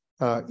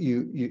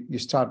you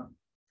start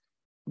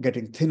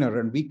getting thinner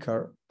and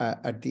weaker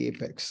at the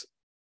apex,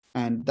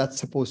 and that's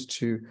supposed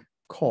to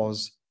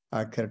cause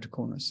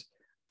keratoconus.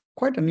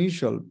 Quite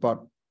unusual,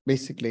 but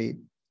basically,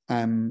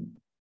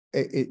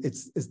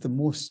 it's the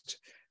most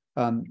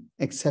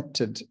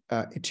accepted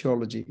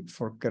etiology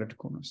for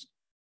keratoconus.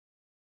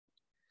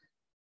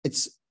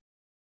 It's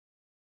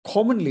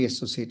commonly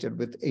associated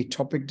with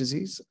atopic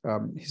disease,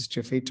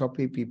 history of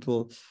atopy,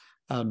 people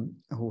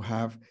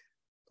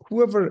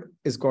whoever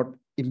has got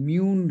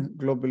immune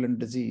globulin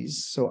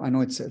disease. So I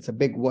know it's a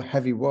big,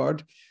 heavy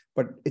word,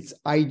 but it's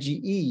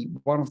IgE.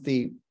 One of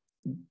the,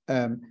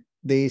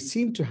 they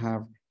seem to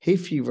have hay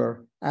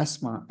fever,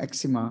 asthma,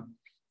 eczema,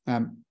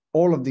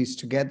 all of these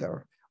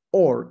together,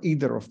 or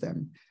either of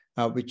them,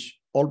 which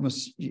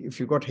almost, if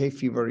you've got hay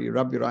fever, you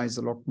rub your eyes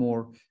a lot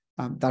more.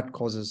 That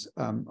causes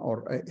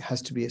or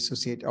has to be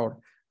associated or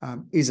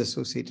is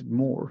associated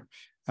more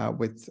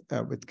with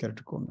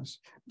keratoconus.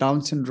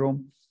 Down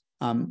syndrome,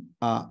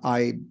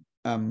 the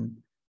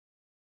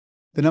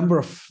number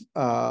of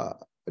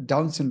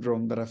Down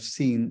syndrome that I've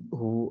seen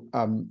who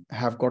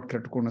have got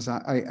keratoconus,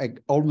 I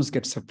almost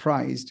get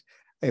surprised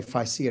if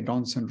I see a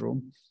Down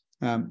syndrome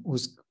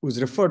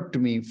who's referred to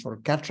me for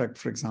cataract,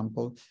 for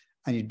example,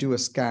 and you do a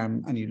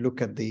scan and you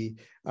look at the,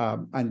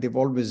 and they've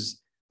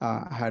always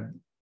had,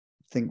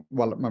 think,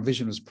 well, my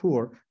vision is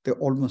poor, they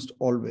almost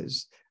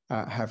always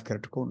have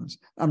keratoconus.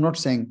 I'm not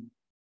saying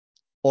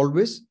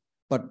always,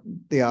 but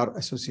they are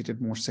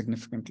associated more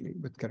significantly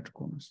with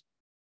keratoconus.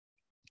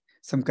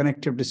 Some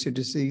connective tissue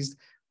disease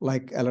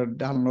like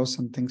Ehlers-Danlos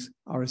and things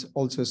are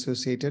also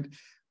associated,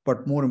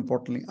 but more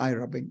importantly, eye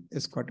rubbing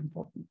is quite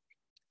important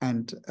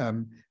and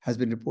has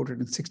been reported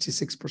in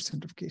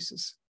 66% of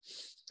cases.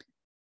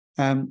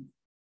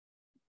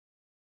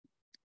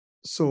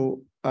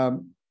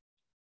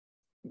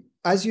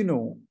 As you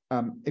know,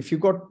 if you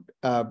got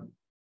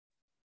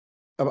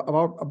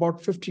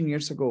about 15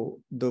 years ago,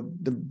 the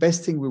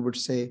best thing we would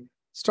say,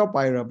 stop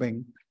eye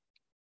rubbing,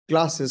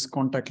 glasses,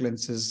 contact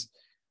lenses,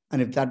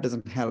 and if that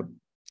doesn't help,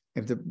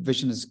 if the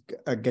vision is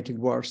getting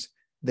worse,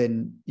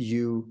 then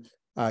you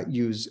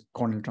use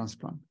corneal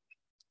transplant.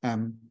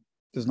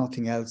 There's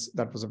nothing else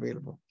that was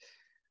available.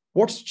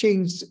 What's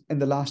changed in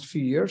the last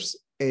few years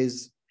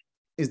is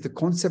the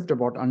concept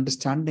about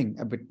understanding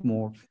a bit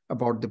more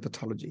about the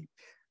pathology.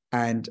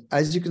 And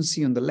as you can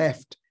see on the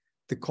left,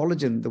 the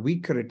collagen, the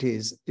weaker it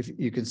is, if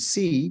you can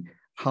see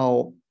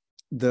how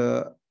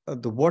the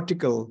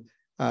vertical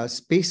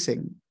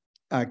spacing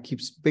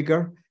keeps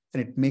bigger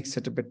and it makes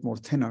it a bit more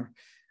thinner.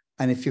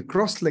 And if you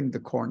cross-link the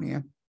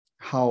cornea,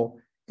 how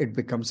it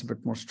becomes a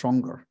bit more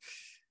stronger.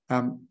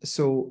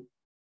 So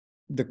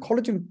the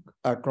collagen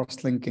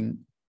cross-linking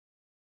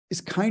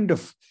is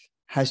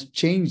has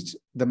changed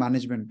the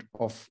management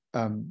of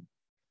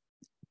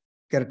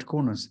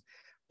keratoconus.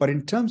 But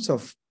in terms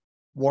of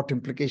what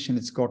implication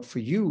it's got for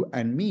you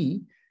and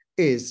me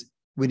is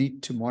we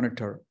need to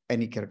monitor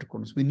any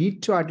keratoconus. We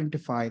need to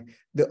identify,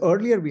 the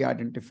earlier we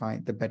identify,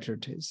 the better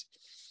it is.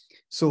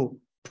 So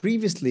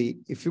previously,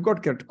 if you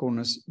got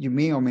keratoconus, you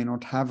may or may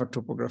not have a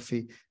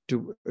topography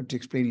to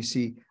explain. You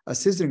see a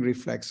scissoring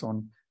reflex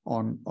on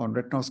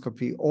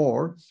retinoscopy,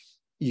 or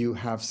you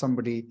have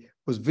somebody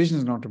whose vision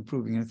is not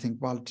improving and you think,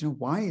 well,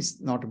 why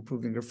is not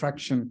improving?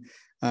 Refraction,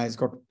 it's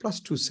got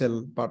 +2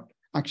 cell, but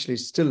actually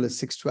still is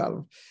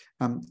 612.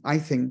 I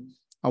think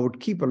I would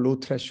keep a low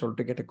threshold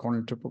to get a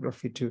corneal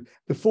topography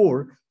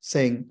before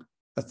saying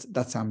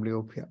that's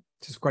amblyopia.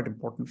 This is quite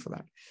important for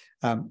that.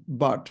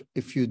 But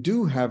if you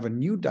do have a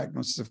new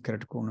diagnosis of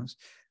keratoconus,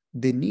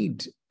 they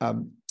need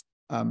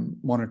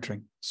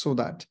monitoring so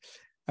that,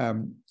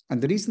 and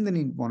the reason they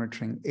need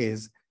monitoring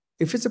is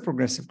if it's a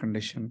progressive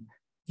condition,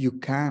 you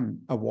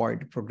can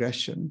avoid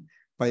progression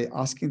by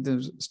asking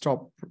them to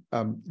stop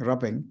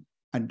rubbing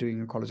and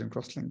doing a collagen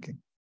cross-linking.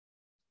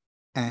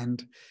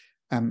 And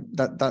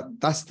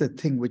that's the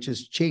thing which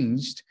has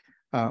changed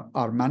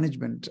our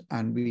management,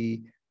 and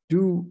we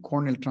do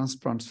corneal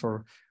transplants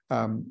for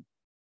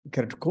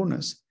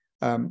keratoconus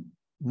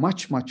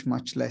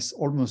much less,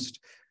 almost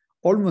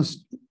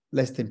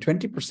less than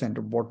 20%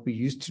 of what we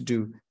used to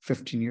do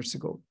 15 years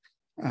ago,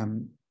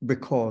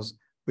 because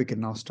we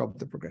can now stop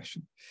the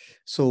progression.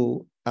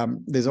 So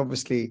there's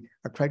obviously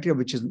a criteria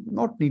which is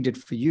not needed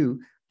for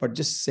you, but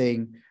just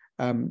saying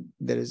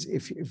there is,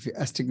 if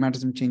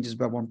astigmatism changes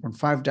by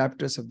 1.5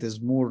 diopters, if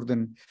there's more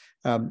than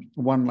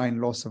 1 line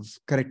loss of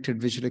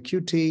corrected visual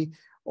acuity,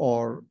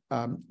 or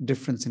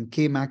difference in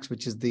Kmax,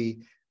 which is the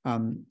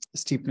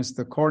steepness of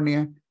the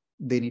cornea,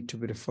 they need to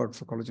be referred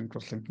for collagen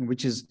cross-linking,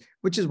 which is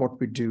what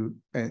we do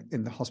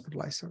in the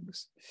hospital eye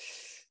service.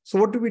 So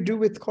what do we do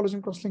with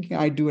collagen cross-linking?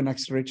 I do an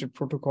accelerated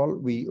protocol.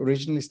 We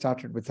originally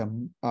started with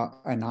an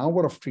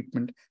hour of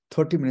treatment,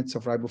 30 minutes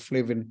of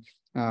riboflavin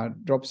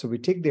drops. So we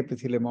take the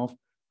epithelium off,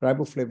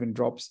 riboflavin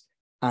drops,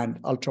 and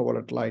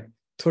ultraviolet light,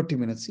 30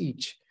 minutes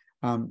each.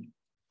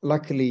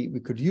 Luckily, we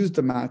could use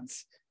the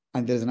maths,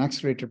 and there's an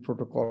accelerated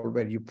protocol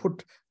where you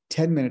put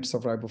 10 minutes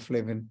of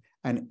riboflavin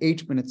and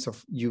 8 minutes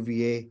of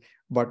UVA,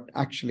 but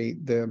actually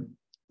the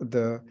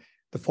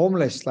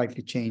formula is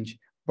slightly changed,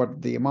 but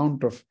the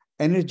amount of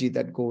energy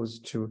that goes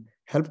to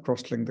help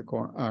cross-link the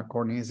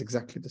cornea is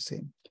exactly the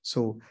same.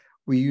 So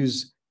we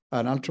use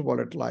an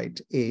ultraviolet light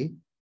A,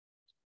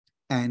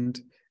 and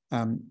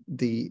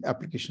the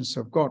application.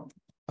 So I've got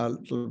a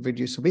little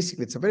video. So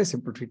basically, it's a very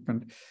simple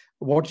treatment.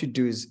 What you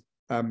do is,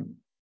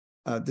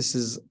 this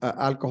is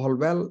alcohol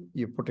well,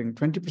 you're putting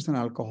 20%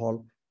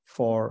 alcohol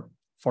for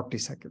 40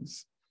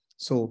 seconds.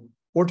 So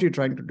what you're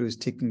trying to do is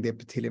taking the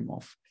epithelium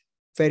off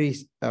very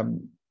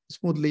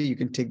smoothly. You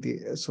can take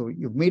so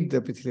you've made the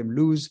epithelium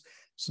loose.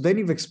 So then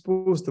you've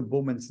exposed the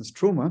Bowman's and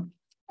stroma.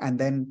 And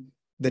then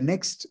the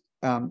next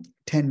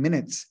 10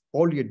 minutes,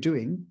 all you're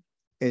doing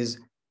is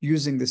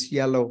using this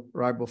yellow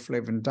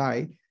riboflavin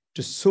dye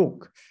to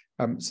soak.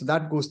 So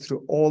that goes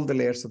through all the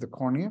layers of the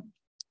cornea.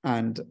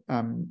 And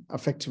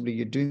effectively,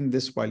 you're doing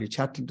this while you're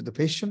chatting to the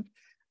patient,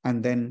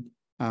 and then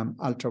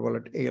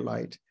ultraviolet A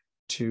light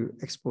to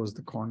expose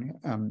the cornea.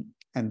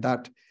 And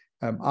that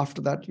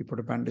after that, you put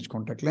a bandage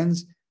contact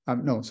lens.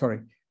 No,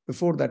 sorry.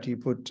 Before that, you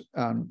put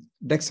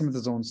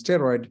dexamethasone,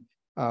 steroid,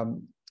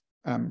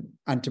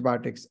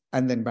 antibiotics,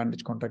 and then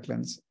bandage contact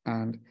lens.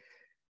 And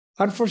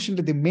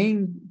unfortunately, the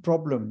main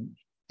problem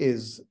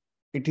is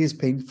it is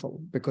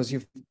painful because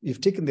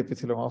you've taken the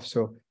epithelium off.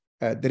 So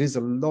there is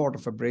a lot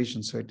of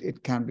abrasion, so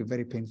it can be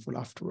very painful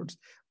afterwards.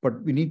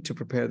 But we need to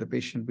prepare the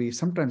patient. We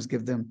sometimes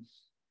give them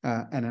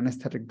an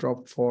anesthetic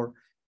drop for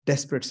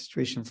desperate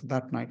situation for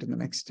that night and the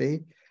next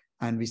day.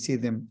 And we see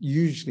them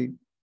usually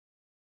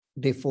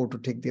day 4 to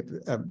take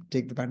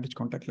the bandage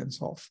contact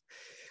lens off.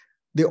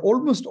 They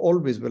almost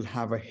always will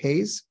have a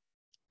haze.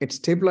 It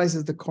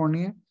stabilizes the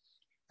cornea.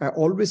 I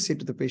always say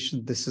to the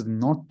patient, this is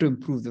not to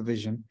improve the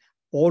vision.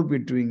 All we're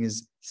doing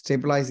is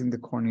stabilizing the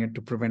cornea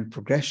to prevent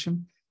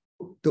progression.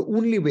 The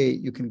only way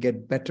you can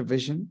get better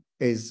vision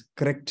is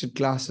corrected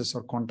glasses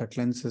or contact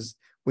lenses,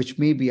 which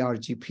may be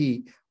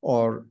RGP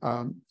or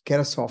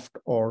Kerasoft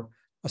or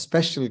a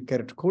special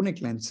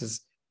keratoconic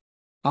lenses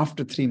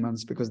after 3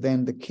 months, because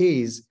then the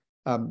case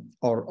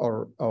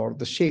or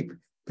the shape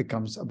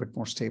becomes a bit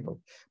more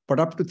stable. But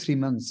up to 3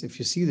 months, if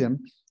you see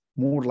them,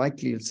 more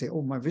likely you'll say,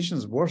 oh, my vision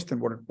is worse than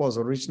what it was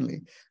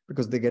originally,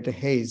 because they get a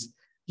haze.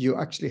 You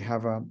actually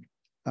have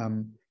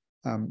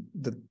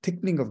the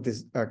thickening of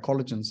these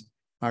collagens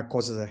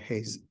causes a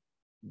haze.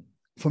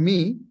 For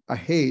me, a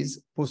haze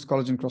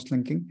post-collagen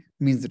cross-linking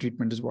means the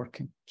treatment is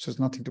working. So it's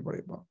nothing to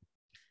worry about.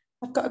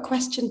 I've got a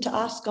question to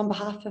ask on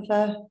behalf of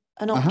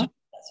an optometrist,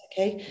 that's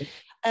okay.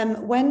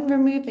 When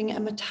removing a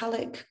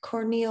metallic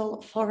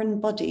corneal foreign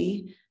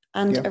body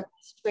and a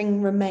rest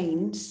ring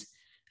remains,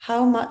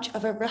 how much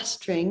of a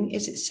rest ring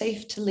is it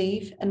safe to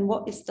leave, and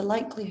what is the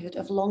likelihood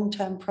of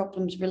long-term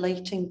problems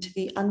relating to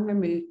the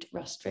unremoved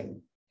rest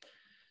ring?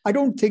 I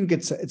don't think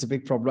it's a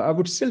big problem. I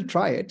would still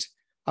try it.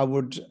 I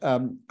would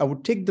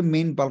take the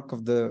main bulk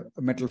of the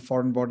metal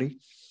foreign body.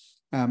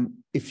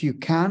 If you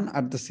can,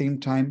 at the same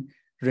time,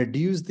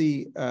 reduce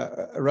the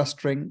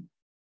rest ring,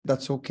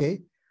 that's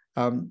okay.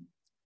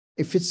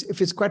 If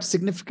it's quite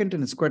significant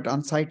and it's quite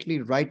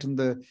unsightly right in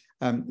the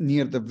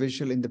near the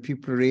visual in the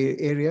pupillary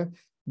area,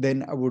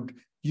 then I would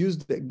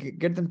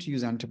get them to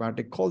use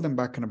antibiotic, call them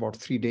back in about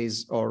 3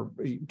 days or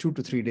 2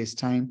 to 3 days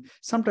time.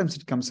 Sometimes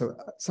it comes,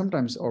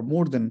 sometimes or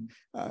more than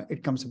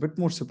it comes a bit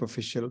more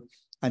superficial,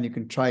 and you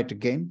can try it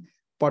again.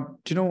 But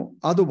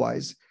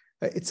otherwise,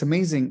 it's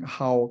amazing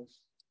how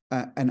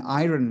an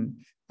iron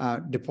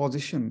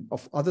deposition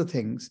of other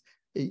things,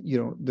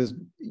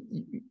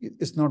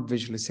 it's not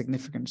visually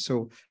significant.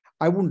 So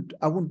I wouldn't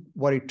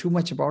worry too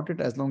much about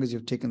it as long as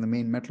you've taken the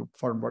main metal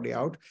foreign body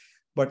out.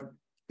 But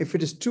if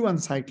it is too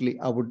unsightly,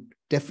 I would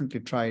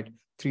definitely try it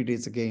 3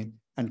 days again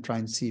and try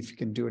and see if you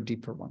can do a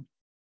deeper one.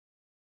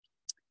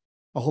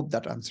 I hope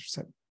that answers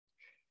it.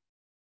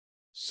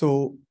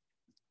 So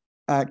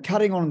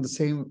carrying on the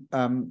same,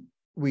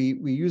 we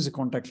use a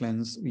contact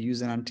lens, we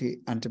use an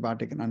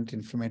antibiotic and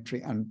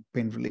anti-inflammatory and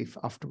pain relief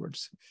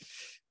afterwards.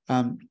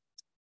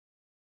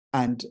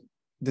 And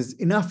there's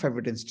enough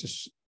evidence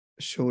to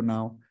show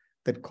now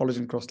that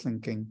collagen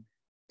cross-linking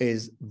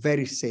is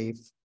very safe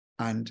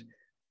and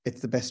it's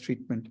the best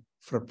treatment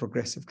for a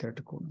progressive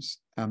keratoconus.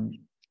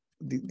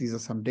 These are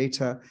some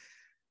data.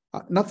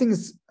 Nothing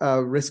is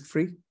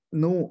risk-free.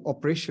 No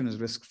operation is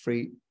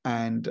risk-free.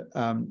 And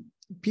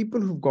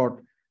people who've got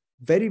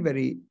very,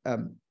 very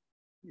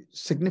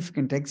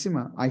significant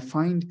eczema, I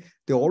find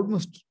they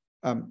almost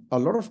a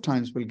lot of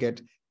times will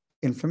get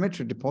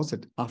inflammatory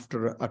deposit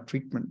after a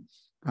treatment.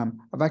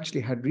 I've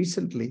actually had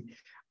recently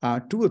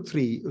 2 or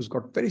 3 who's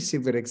got very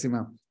severe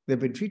eczema. They've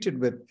been treated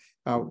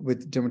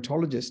with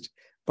dermatologist,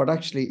 but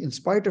actually, in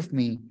spite of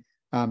me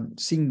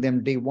seeing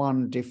them day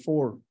 1, day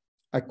 4,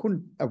 I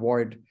couldn't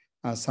avoid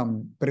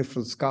some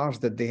peripheral scars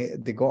that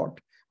they got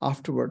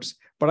afterwards,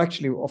 but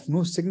actually of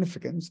no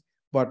significance.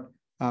 But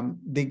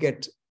they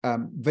get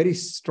very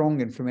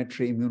strong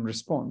inflammatory immune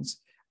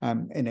response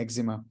in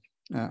eczema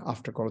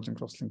after collagen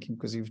cross-linking,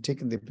 because you've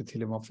taken the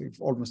epithelium off,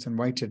 you've almost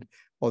invited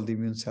all the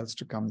immune cells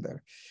to come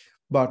there.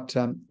 But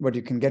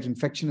you can get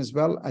infection as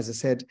well. As I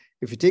said,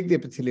 if you take the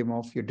epithelium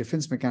off, your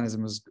defense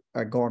mechanism is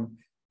gone.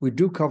 We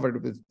do cover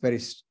it with very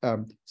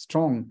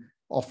strong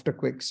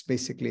Optoquicks.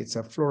 Basically, it's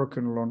a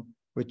fluoroquinolone,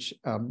 which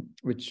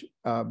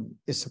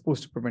is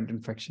supposed to prevent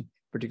infection,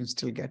 but you can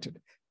still get it.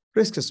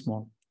 Risk is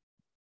small.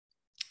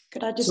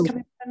 Could I just come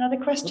in Another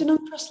question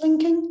on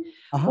cross-linking.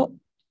 Uh-huh.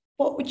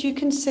 What would you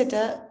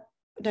consider?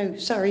 No,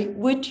 sorry.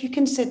 Would you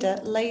consider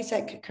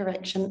LASIK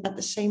correction at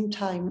the same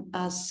time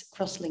as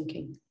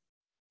cross-linking?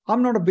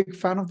 I'm not a big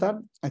fan of that.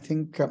 I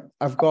think there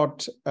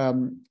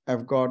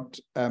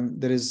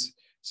is,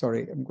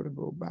 sorry, I'm going to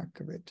go back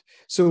a bit.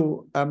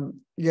 So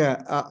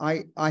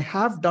I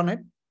have done it,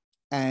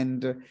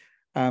 and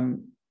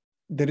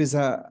there is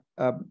a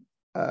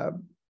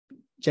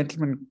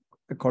gentleman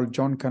called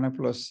John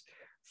Kanopoulos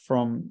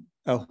from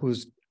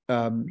who's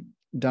done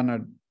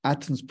an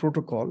Athens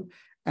protocol,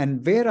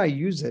 and where I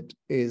use it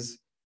is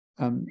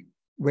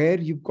where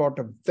you've got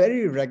a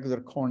very regular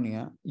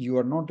cornea, you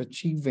are not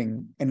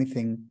achieving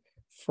anything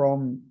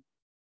from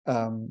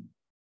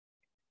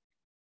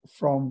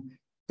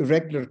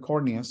irregular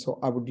cornea. So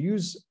I would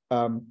use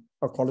a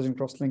collagen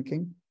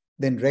cross-linking,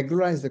 then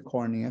regularize the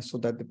cornea so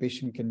that the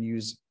patient can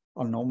use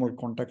a normal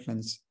contact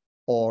lens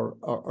or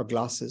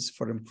glasses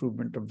for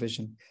improvement of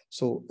vision.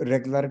 So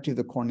regularity of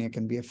the cornea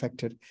can be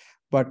affected.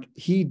 But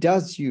he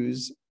does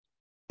use,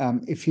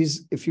 if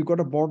you've got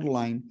a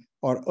borderline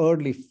or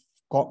early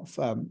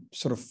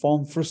sort of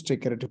form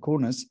frustrate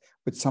keratoconus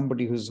with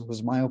somebody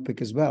who's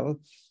myopic as well,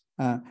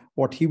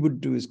 what he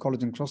would do is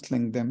collagen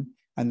cross-link them,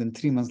 and then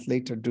 3 months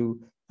later do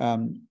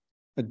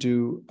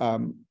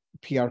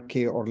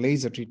PRK or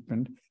laser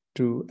treatment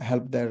to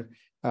help their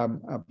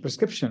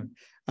prescription,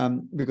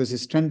 because he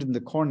strengthened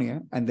the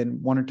cornea and then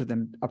monitor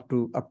them up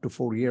to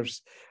 4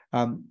 years,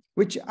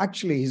 which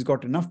actually he's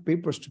got enough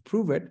papers to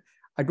prove it.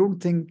 I don't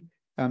think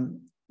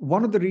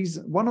one of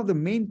the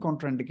main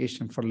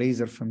contraindication for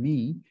laser for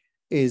me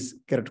is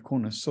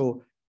keratoconus.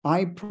 So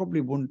I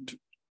probably wouldn't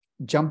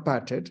jump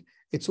at it.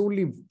 It's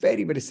only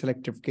very, very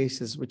selective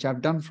cases, which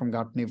I've done from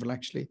Gart Navel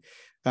actually,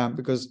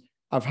 because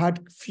I've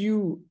had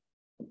few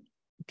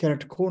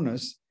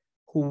keratoconus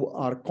who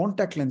are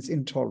contact lens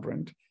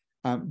intolerant,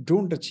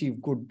 don't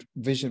achieve good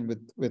vision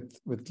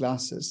with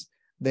glasses.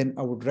 Then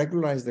I would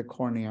regularize the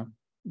cornea,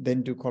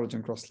 then do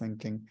collagen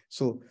cross-linking.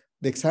 So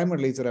the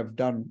excimer laser I've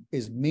done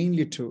is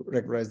mainly to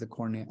regularize the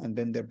cornea, and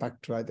then they're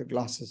back to either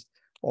glasses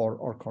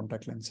or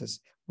contact lenses,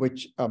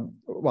 which,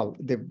 well,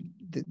 they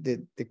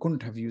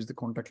couldn't have used the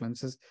contact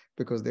lenses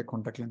because they're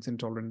contact lens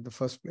intolerant in the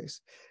first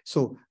place.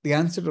 So the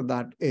answer to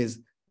that is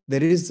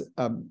there is,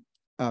 and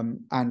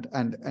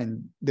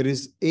there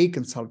is a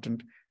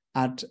consultant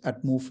at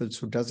Moorfields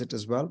who does it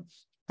as well.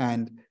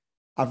 And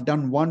I've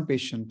done one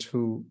patient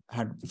who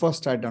had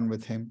first eye done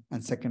with him,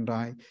 and second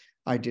eye,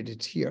 I did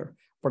it here.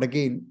 But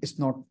again, it's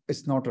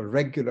not a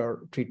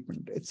regular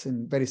treatment. It's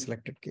in very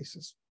selected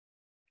cases.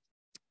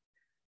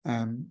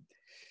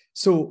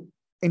 So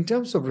in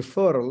terms of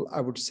referral, I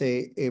would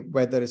say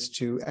whether it's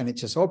to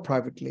NHS or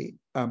privately,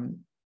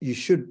 you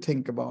should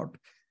think about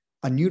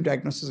a new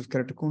diagnosis of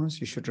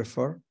keratoconus. You should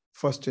refer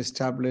first to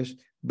establish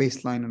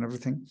baseline and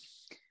everything.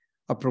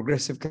 A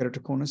progressive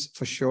keratoconus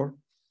for sure.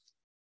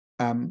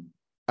 And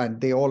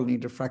they all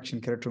need refraction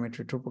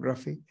keratometry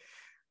topography.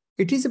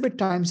 It is a bit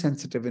time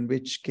sensitive, in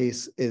which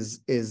case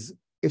is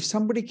if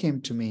somebody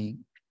came to me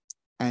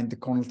and the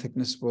corneal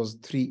thickness was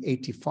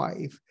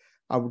 385,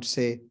 I would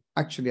say,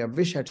 actually, I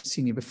wish I'd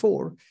seen you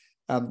before.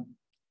 And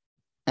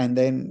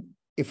then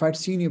if I'd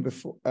seen you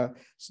before,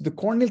 so the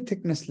corneal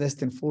thickness less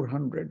than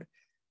 400,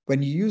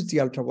 when you use the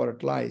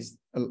ultraviolet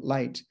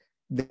light,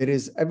 there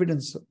is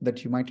evidence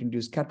that you might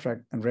induce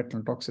cataract and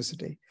retinal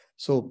toxicity.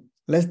 So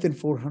less than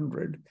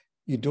 400,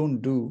 you don't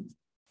do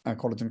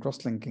collagen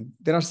cross-linking.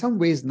 There are some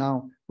ways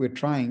now we're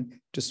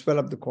trying to swell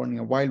up the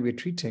cornea while we're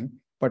treating,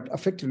 but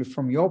effectively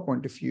from your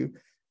point of view,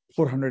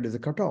 400 is a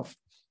cutoff.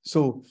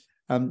 So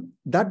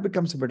that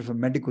becomes a bit of a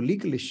medical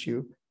legal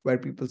issue where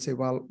people say,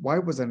 well, why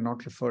was I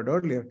not referred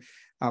earlier?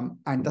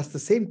 And that's the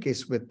same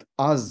case with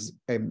us,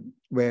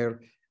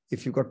 where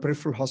if you've got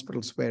peripheral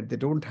hospitals where they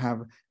don't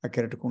have a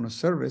keratoconus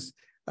service,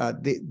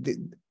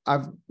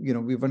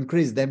 we've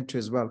encouraged them to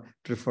as well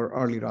to refer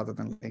early rather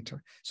than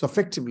later. So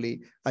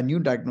effectively, a new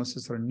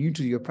diagnosis or new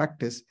to your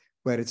practice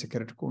where it's a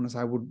keratoconus,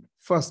 I would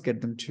first get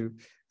them to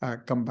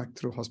come back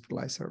through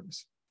hospitalized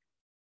service.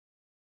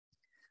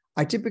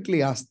 I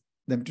typically ask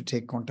them to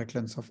take contact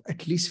lens off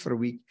at least for a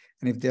week.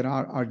 And if there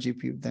are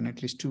RGP, then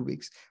at least 2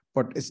 weeks.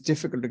 But it's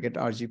difficult to get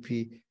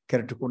RGP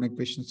keratoconic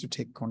patients to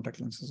take contact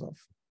lenses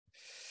off.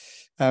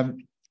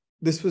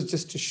 This was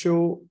just to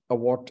show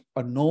what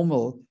a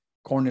normal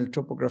corneal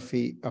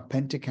topography, a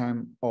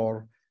pentacam,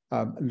 or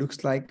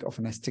looks like of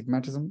an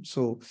astigmatism.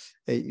 So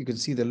you can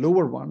see the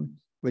lower one,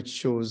 which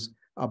shows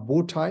a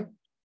bow tie.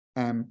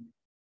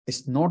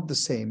 It's not the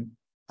same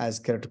as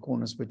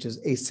keratoconus, which is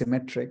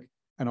asymmetric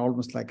and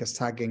almost like a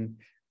sagging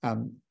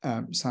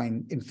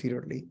sign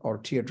inferiorly, or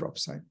teardrop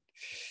sign.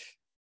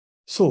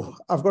 So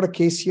I've got a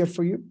case here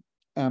for you.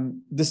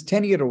 This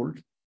 10-year-old,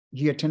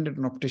 he attended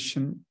an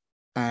optician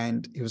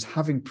and he was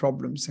having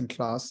problems in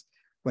class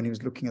when he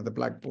was looking at the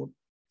blackboard.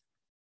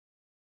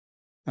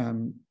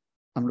 I'm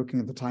looking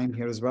at the time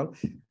here as well.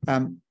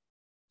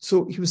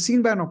 So he was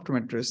seen by an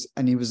optometrist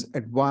and he was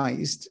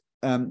advised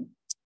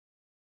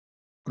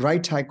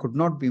right eye could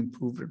not be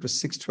improved. It was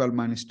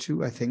 612 -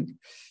 2, I think.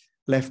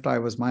 left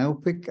eye was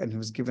myopic, and he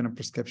was given a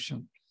prescription.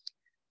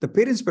 The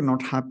parents were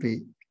not happy.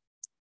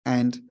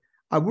 And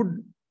I would,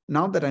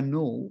 now that I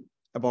know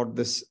about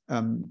this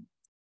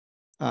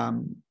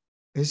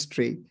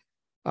history,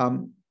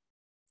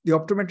 the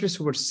optometrists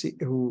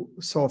who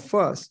saw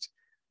first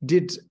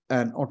did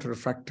an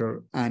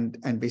autorefractor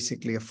and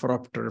basically a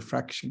phoropter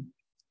refraction.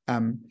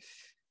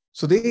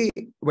 So they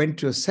went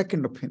to a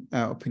second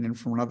opinion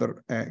from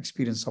another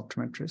experienced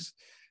optometrist,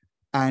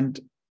 and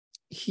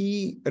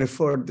he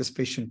referred this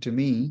patient to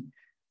me.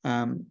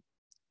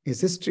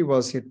 His history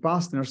was he had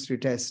passed the nursery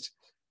test,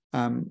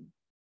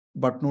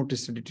 but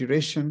noticed a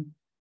deterioration.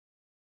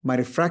 My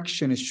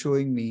refraction is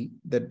showing me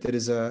that there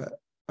is a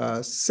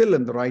cyl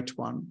in the right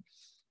one.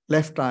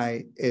 Left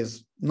eye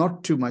is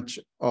not too much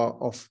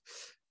off,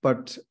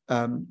 but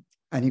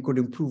and he could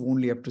improve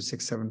only up to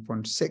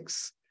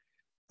 7.6.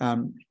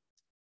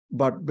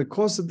 But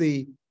because of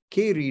the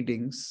K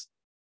readings,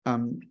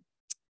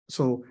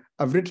 so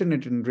I've written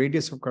it in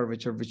radius of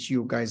curvature, which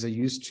you guys are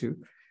used to,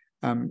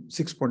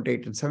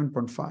 6.8 and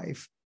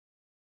 7.5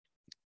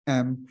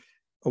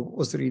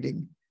 was the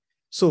reading.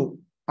 So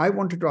I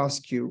wanted to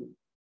ask you,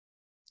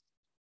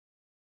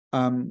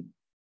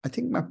 I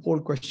think my poll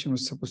question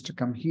was supposed to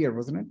come here,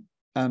 wasn't it?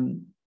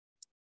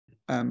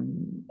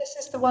 This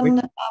is the one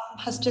that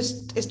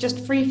it's just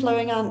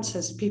free-flowing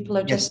answers. People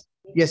are just...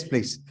 Yes,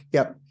 please.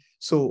 Yeah.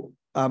 So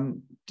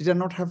did I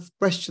not have a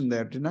question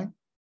there, didn't I?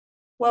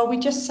 Well, we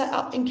just set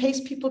up, in case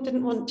people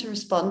didn't want to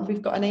respond,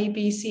 we've got an A,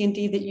 B, C, and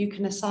D that you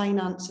can assign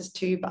answers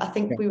to, but I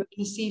think we were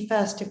going to see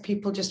first if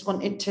people just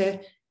wanted to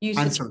use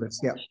answer this.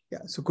 Yeah.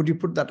 So could you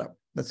put that up?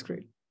 That's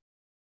great.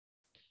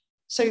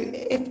 So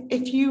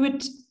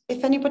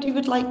if anybody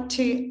would like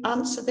to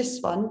answer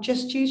this one,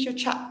 just use your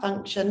chat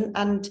function,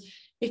 and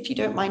if you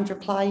don't mind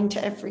replying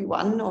to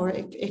everyone, or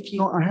if you...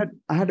 No,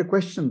 I had a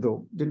question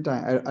though, didn't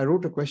I? I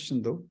wrote a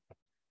question though.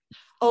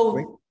 Oh,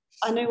 wait.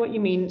 I know what you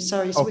mean.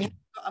 Sorry. So okay.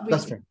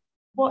 That's right.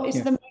 What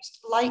is the most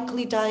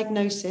likely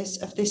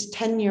diagnosis of this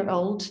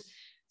 10-year-old,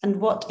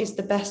 and what is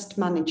the best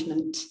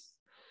management?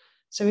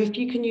 So if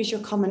you can use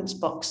your comments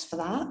box for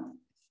that,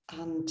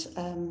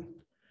 and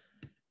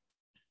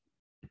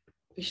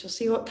we shall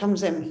see what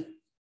comes in.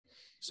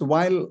 So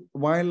while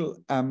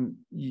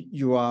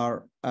you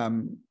are,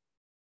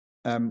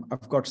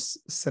 I've got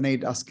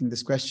Sinead asking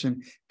this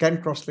question,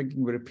 can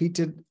cross-linking be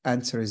repeated?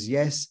 Answer is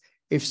yes.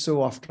 If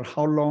so, after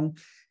how long?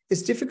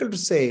 It's difficult to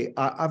say.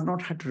 I've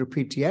not had to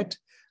repeat yet,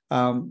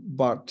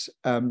 but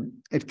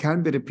it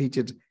can be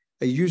repeated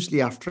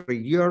usually after a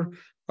year.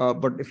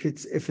 But if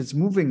it's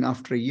moving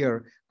after a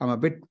year, I'm a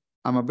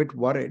bit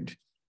worried.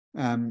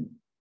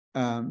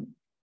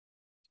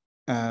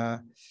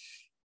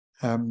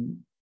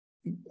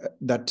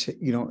 That,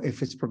 you know,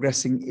 if it's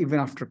progressing even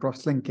after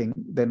cross-linking,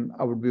 then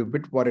I would be a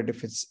bit worried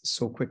if it's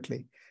so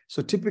quickly.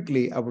 So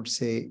typically, I would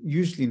say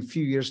usually in a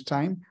few years'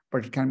 time,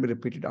 but it can be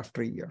repeated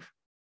after a year.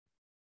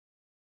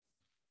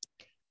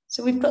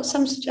 So we've got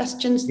some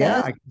suggestions there.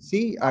 Yeah, I can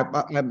see.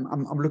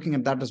 I'm looking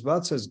at that as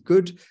well. So it's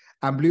good.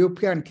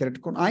 Amblyopia and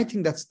keratoconus. I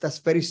think that's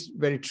very,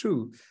 very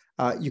true.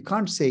 You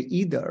can't say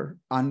either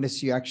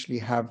unless you actually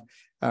have,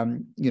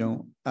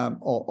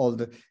 all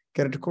the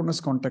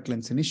keratoconus contact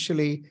lens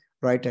initially,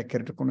 right? A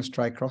keratoconus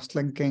try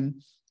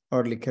cross-linking,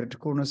 early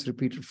keratoconus,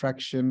 repeat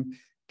refraction,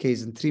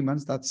 case in 3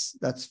 months.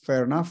 That's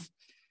fair enough.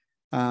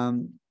 I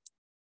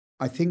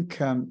think,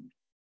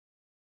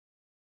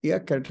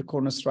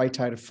 keratoconus, right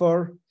eye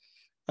refer.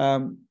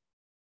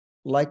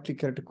 Likely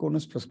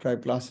keratoconus,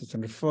 prescribe glasses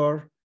and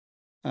refer.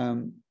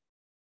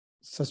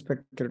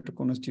 Suspect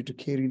keratoconus due to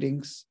K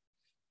readings.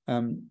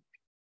 I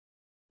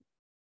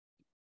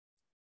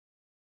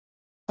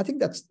think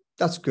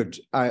that's good.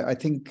 I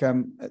think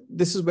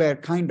this is where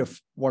kind of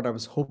what I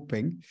was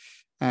hoping.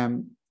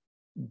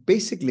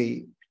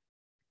 Basically,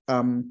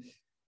 I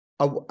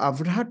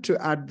would have to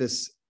add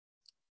this.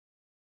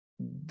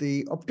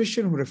 The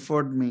optician who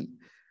referred me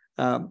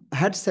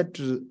had said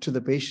to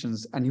the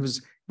patients, and he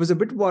was a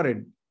bit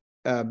worried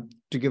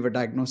to give a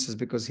diagnosis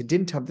because he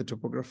didn't have the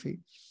topography,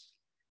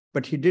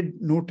 but he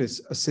did notice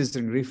a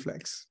scissoring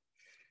reflex.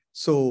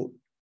 So,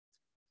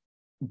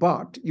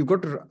 but you've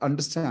got to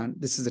understand,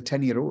 this is a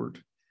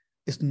 10-year-old.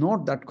 It's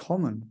not that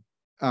common.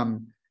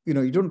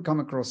 You don't come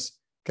across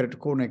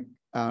keratoconic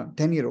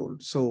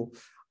 10-year-old. So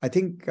I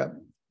think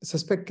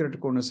suspect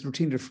keratoconus,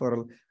 routine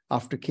referral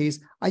after case.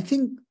 I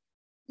think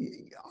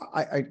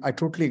I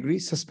totally agree.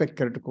 Suspect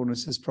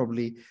keratoconus is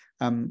probably,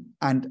 and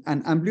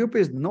amblyopia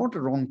is not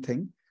a wrong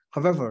thing.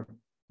 However,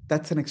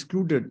 that's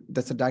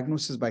a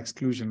diagnosis by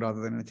exclusion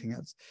rather than anything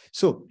else.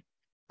 So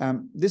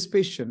this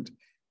patient,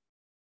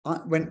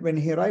 when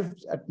he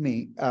arrived at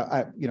me,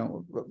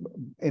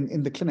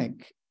 in the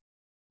clinic,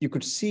 you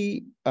could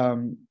see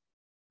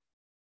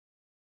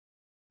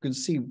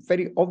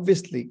very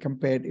obviously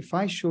compared. If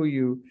I show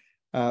you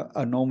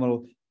a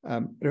normal,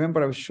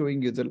 remember I was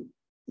showing you the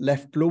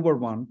left lower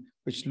one,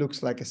 which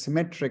looks like a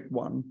symmetric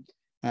one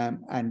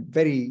and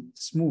very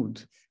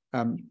smooth.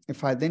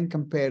 If I then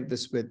compare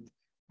this with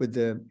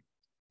the,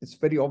 it's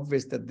very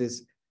obvious that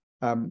this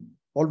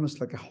almost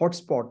like a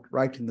hotspot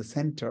right in the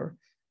center.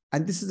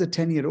 And this is a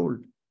 10-year-old,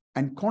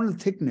 and corneal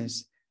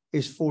thickness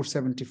is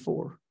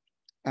 474.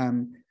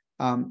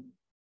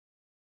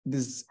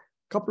 There's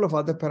a couple of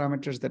other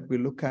parameters that we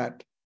look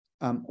at.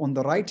 On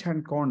the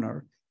right-hand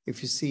corner,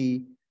 if you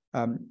see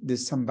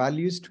there's some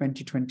values,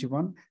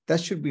 2021,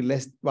 that should be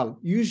less, well,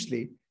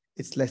 usually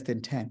it's less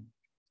than 10.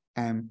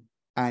 And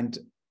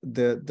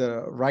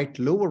the right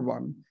lower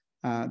one,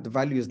 the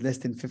value is less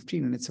than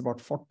 15, and it's about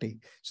 40.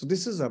 So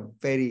this is a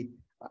very,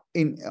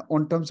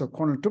 on terms of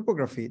corneal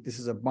topography, this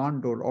is a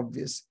barn door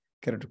obvious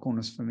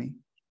keratoconus for me.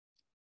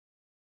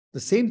 The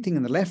same thing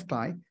in the left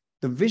eye,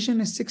 the vision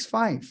is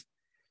 6.5.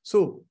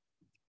 So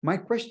my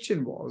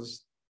question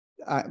was,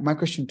 my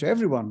question to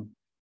everyone,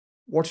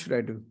 what should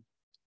I do?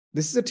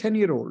 This is a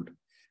 10-year-old,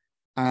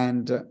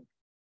 and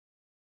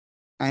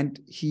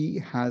he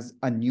has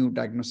a new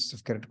diagnosis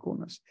of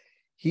keratoconus.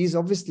 He's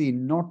obviously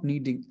not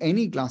needing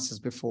any glasses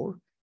before,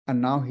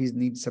 and now he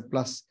needs a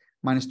plus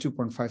minus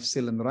 2.5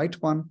 SIL in the right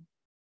one.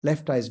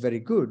 Left eye is very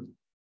good.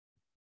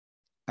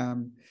 But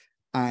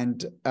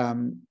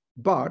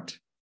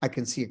I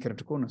can see a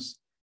keratoconus.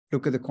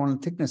 Look at the corneal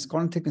thickness.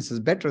 Corneal thickness is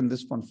better in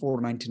this one,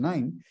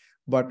 499,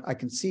 but I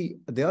can see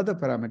the other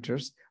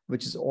parameters,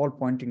 which is all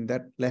pointing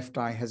that left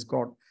eye has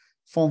got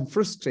form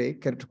frustrae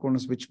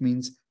keratoconus, which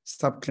means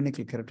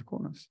subclinical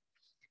keratoconus.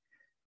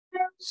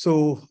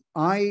 So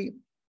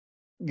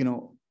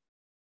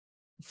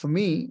for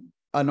me,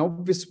 an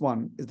obvious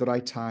one is the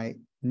right eye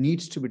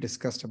needs to be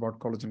discussed about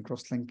collagen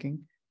cross-linking.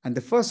 And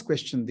the first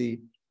question the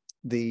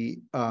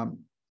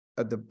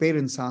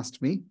parents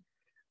asked me,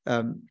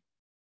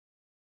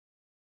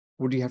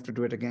 would you have to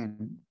do it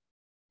again?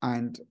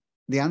 And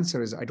the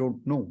answer is, I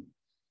don't know.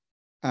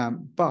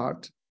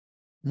 But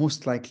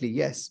most likely,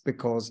 yes,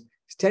 because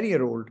it's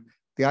 10-year-old,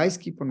 the eyes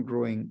keep on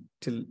growing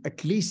till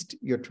at least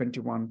you're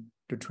 21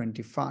 to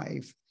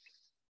 25.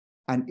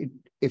 And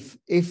if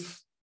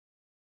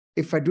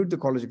I do the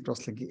collagen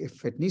cross-linking,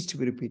 if it needs to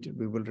be repeated,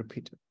 we will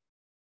repeat it.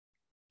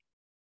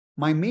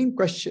 My main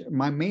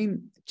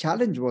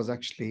challenge was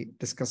actually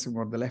discussing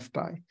about the left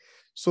eye.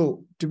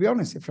 So to be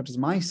honest, if it is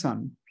my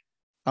son,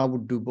 I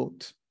would do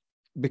both,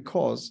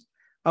 because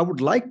I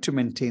would like to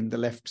maintain the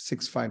left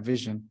 6.5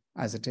 vision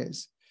as it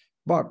is,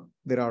 but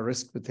there are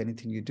risks with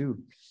anything you do.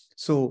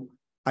 So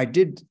I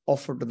did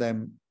offer to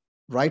them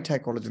right eye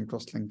collagen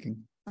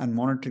cross-linking and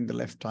monitoring the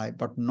left eye,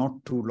 but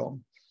not too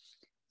long.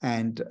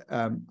 And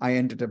I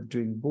ended up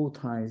doing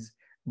both eyes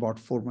about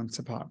 4 months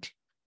apart.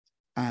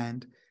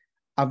 And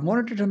I've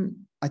monitored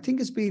him, I think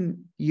it's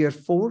been year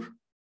 4,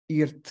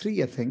 year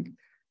 3, I think.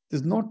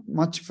 There's not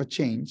much of a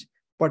change,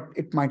 but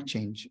it might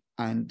change.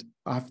 And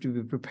I have to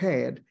be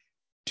prepared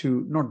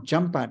to not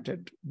jump at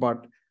it,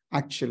 but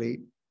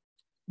actually,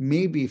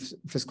 maybe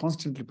if it's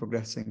constantly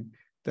progressing,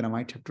 then I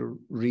might have to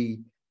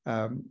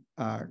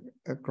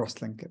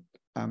cross-link it.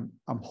 I'm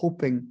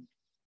hoping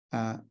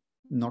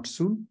not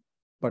soon,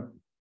 but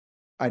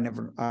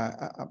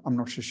I'm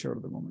not sure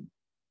at the moment.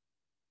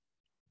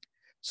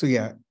 So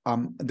yeah,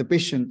 the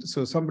patient,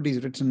 so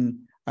somebody's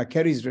written,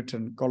 Kerry's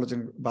written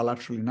collagen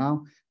bilaterally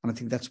now, and I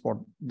think that's what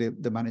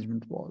the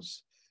management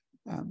was.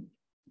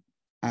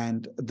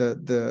 And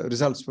the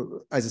results,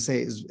 as I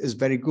say, is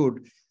very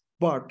good.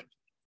 But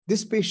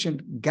this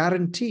patient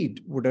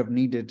guaranteed would have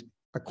needed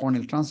a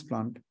corneal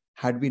transplant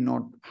had we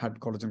not had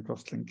collagen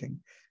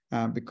cross-linking,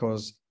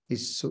 because he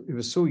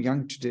was so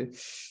young today.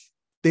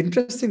 The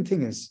interesting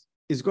thing is,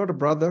 he's got a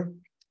brother.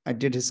 I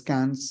did his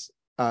scans.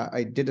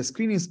 I did a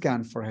screening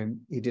scan for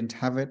him. He didn't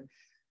have it.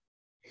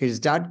 His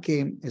dad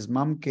came, his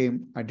mom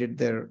came. I did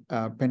their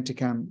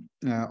pentacam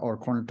or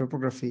corneal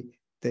topography.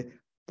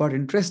 But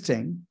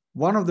interesting,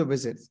 one of the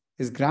visits,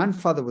 his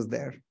grandfather was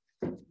there.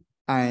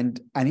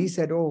 And he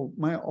said, oh,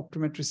 my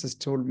optometrist has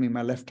told me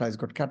my left eye's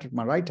got cataract,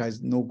 my right eye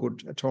is no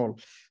good at all.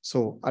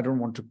 So I don't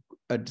want to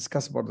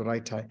discuss about the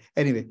right eye.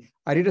 Anyway,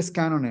 I did a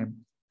scan on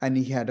him, and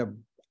he had a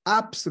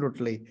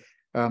absolutely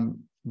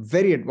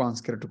very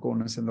advanced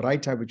keratoconus in the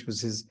right eye, which was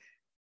his,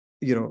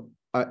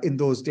 in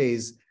those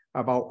days,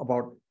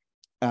 about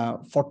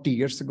 40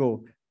 years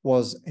ago,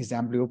 was his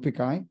amblyopic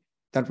eye.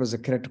 That was a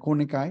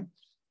keratoconic eye.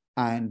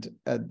 And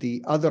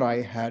the other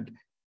eye had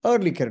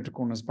early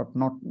keratoconus, but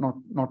not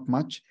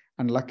much,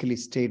 and luckily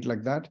stayed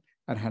like that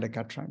and had a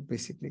cataract,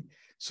 basically.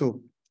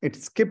 So it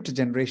skipped a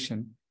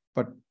generation,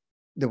 but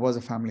there was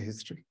a family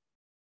history.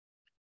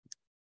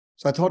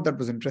 So I thought that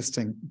was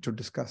interesting to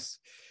discuss.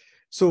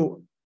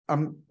 So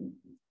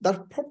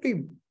that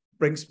probably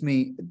brings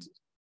me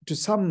to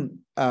some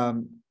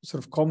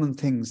sort of common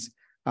things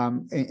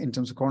in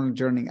terms of corneal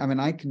journey. I mean,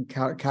 I can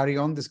carry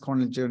on this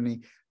corneal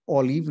journey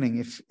all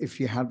evening if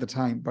you had the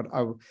time, but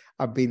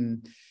I've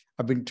been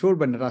told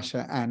by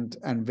Natasha and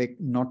Vic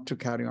not to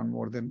carry on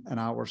more than an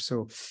hour.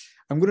 So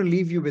I'm going to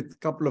leave you with a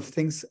couple of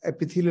things.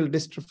 Epithelial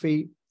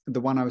dystrophy,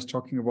 the one I was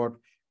talking about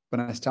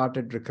when I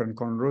started, recurrent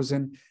corneal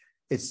erosion.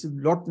 It's a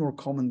lot more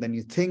common than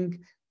you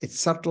think. It's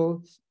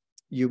subtle.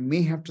 You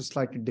may have to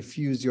slightly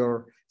diffuse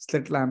your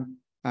slit lamp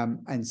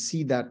and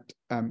see that,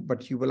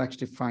 but you will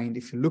actually find,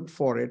 if you look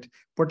for it,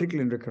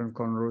 particularly in recurrent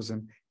corneal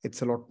erosion,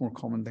 it's a lot more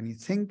common than you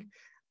think.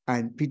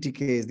 And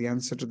PTK is the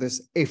answer to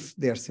this if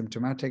they are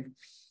symptomatic.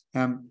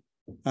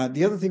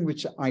 The other thing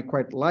which I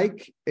quite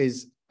like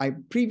is I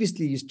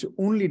previously used to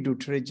only do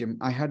pterygium.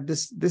 I had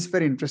this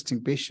very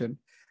interesting patient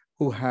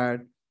who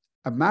had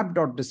a map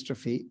dot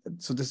dystrophy.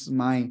 So this is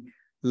my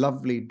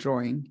lovely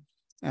drawing.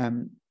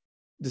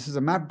 This is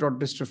a map dot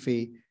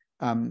dystrophy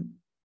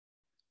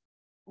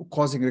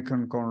causing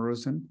recurrent corneal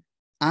erosion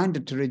and a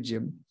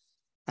pterygium,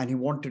 and he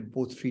wanted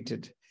both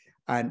treated.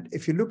 And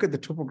if you look at the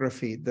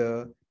topography,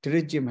 the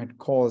pterygium had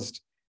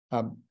caused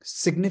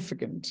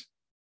significant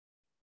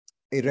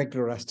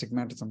irregular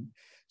astigmatism.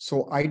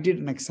 So I did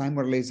an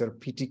excimer laser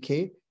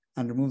PTK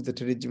and removed the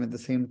pterygium at the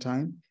same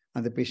time,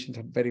 and the patient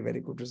had very, very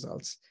good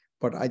results.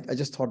 But I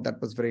just thought that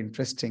was very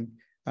interesting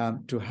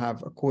to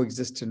have a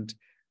coexistent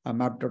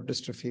map dot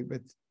dystrophy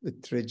with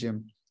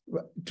pterygium.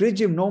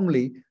 Pterygium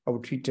normally I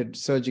would treat it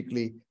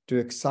surgically to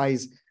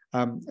excise.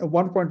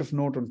 One point of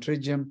note on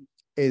pterygium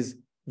is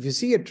if you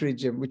see a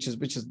pterygium, which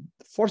is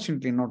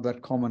fortunately not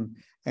that common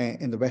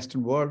in the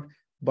Western world,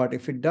 but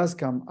if it does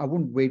come, I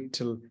wouldn't wait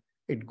till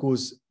it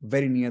goes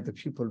very near the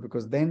pupil,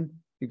 because then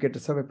you get a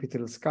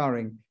subepithelial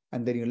scarring,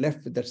 and then you're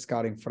left with that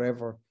scarring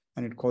forever,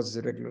 and it causes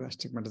irregular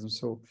astigmatism.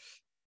 So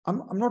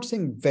I'm not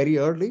saying very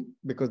early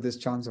because there's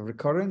chance of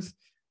recurrence,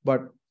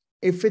 but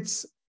if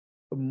it's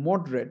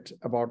moderate,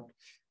 about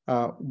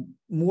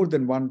more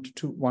than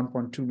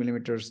 1.2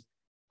 millimeters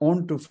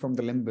onto from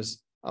the limbus,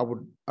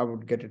 I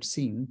would get it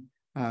seen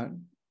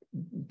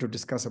to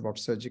discuss about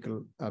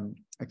surgical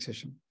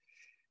excision.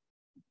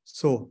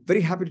 So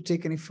very happy to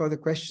take any further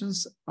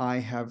questions. I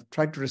have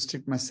tried to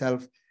restrict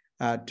myself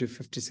to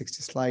 50,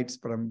 60 slides,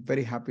 but I'm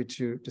very happy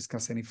to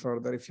discuss any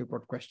further if you've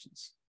got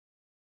questions.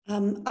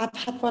 I've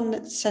had one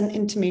that's sent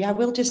in to me. I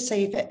will just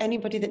say that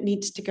anybody that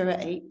needs to go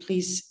at 8,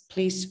 please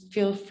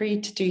feel free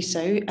to do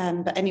so.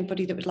 But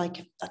anybody that would like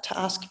to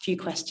ask a few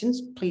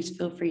questions, please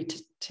feel free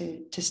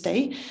to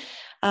stay.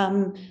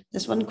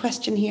 There's one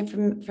question here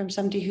from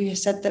somebody who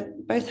has said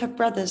that both her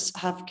brothers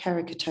have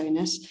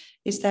keratoconus.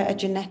 Is there a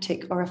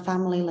genetic or a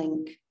family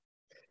link?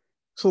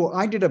 So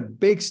I did a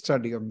big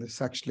study on this,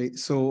 actually.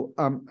 So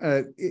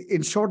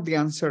in short, the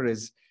answer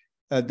is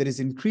there is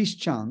increased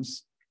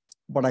chance,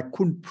 but I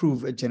couldn't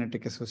prove a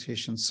genetic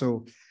association.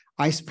 So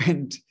I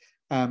spent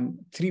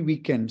 3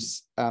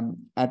 weekends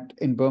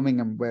in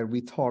Birmingham, where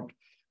we thought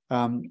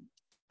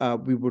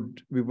we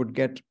would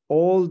get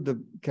all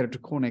the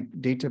keratoconic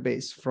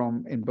database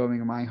from in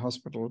Birmingham Eye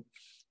Hospital,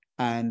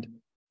 and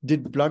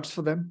did bloods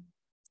for them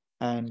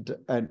and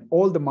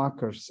all the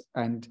markers,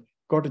 and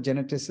got a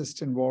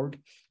geneticist involved.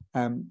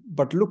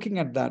 But looking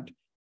at that,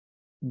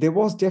 there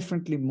was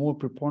definitely more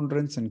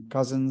preponderance in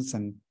cousins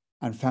and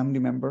family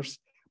members,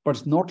 but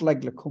it's not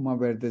like glaucoma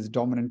where there's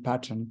dominant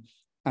pattern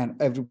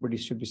and everybody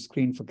should be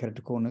screened for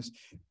keratoconus.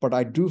 But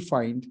I do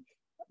find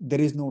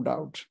there is no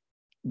doubt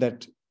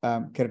that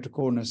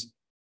keratoconus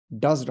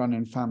does run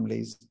in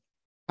families,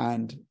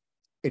 and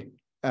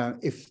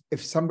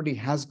if somebody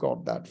has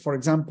got that, for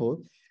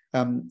example,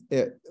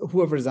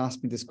 whoever has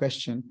asked me this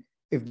question,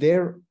 if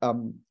their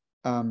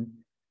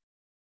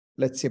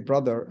let's say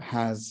brother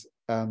has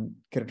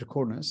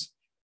keratoconus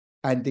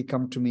and they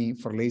come to me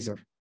for laser,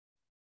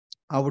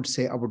 I would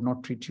say I would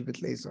not treat you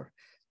with laser,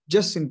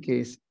 just in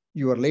case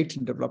you are late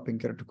in developing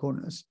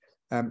keratoconus.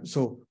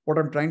 So what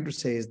I'm trying to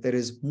say is there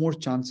is more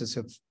chances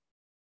of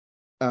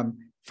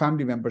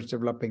family members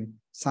developing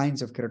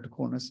signs of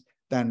keratoconus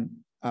than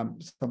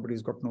somebody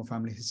who's got no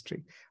family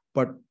history.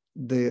 But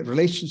the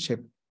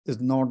relationship is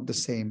not the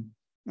same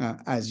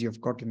as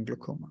you've got in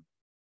glaucoma.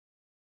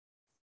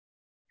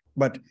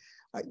 But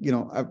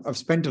I've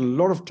spent a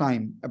lot of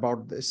time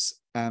about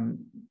this.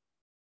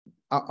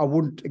 I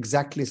wouldn't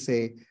exactly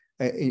say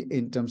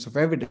in terms of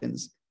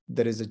evidence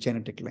there is a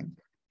genetic link,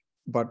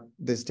 but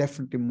there's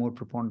definitely more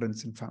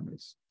preponderance in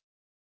families.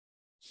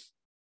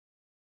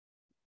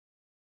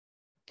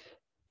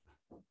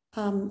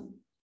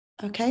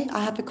 Okay, I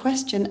have a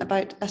question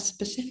about a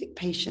specific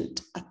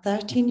patient, a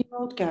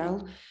 13-year-old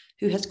girl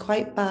who has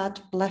quite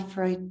bad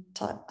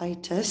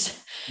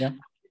blepharitis,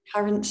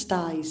 current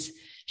styes.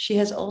 She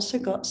has also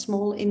got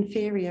small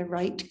inferior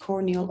right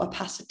corneal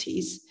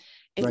opacities.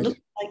 It looks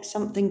like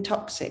something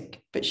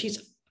toxic, but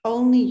she's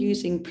only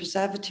using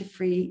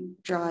preservative-free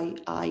dry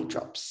eye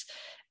drops.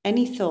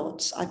 Any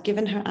thoughts? I've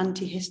given her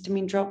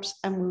antihistamine drops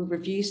and will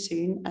review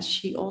soon, as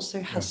she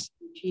also has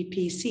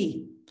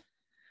GPC.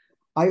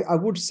 I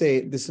would say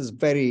this is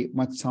very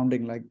much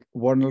sounding like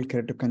vernal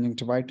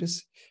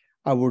keratoconjunctivitis.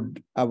 I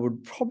would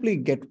probably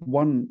get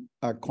one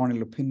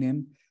corneal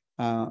opinion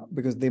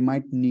because they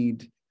might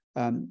need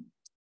on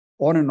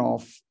and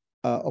off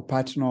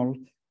opatinol,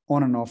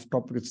 on and off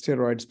topical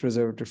steroids,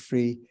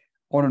 preservative-free,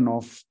 on and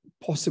off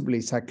possibly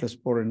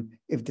cyclosporin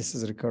if this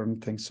is a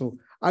recurrent thing. So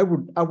I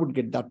would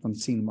get that one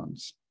seen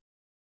once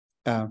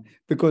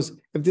because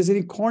if there's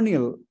any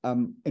corneal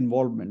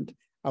involvement,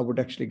 I would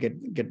actually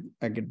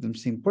get them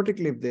seen,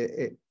 particularly if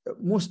they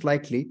most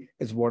likely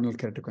it's vernal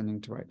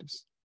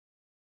keratoconjunctivitis.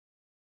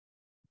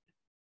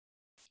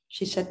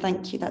 She said,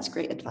 "Thank you. That's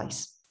great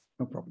advice."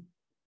 No problem.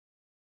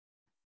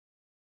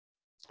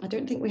 I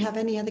don't think we have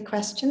any other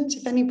questions.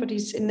 If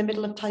anybody's in the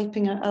middle of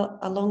typing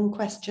a long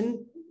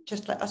question,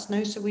 just let us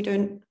know so we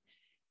don't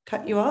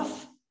cut you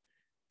off.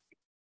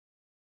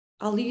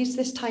 I'll use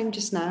this time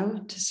just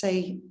now to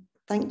say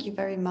thank you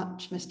very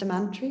much, Mr.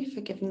 Mantry,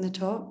 for giving the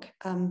talk.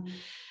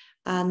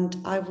 And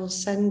I will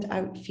send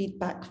out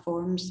feedback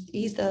forms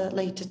either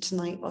later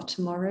tonight or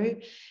tomorrow.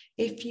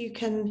 If you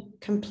can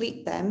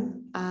complete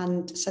them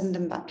and send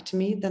them back to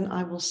me, then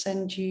I will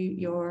send you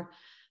your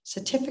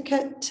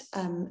certificate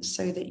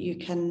so that you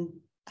can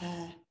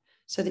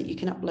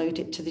upload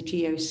it to the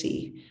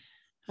GOC.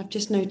 I've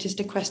just noticed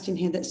a question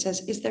here that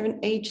says, is there an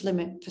age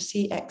limit for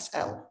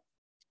CXL?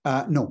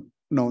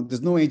 No,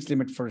 there's no age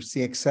limit for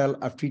CXL.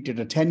 I've treated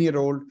a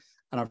 10-year-old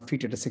and I've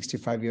treated a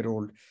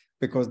 65-year-old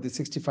because the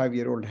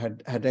 65-year-old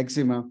had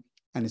eczema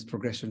and its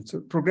progression.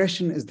 So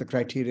progression is the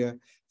criteria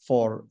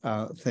for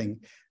thing.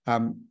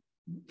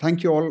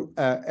 Thank you all,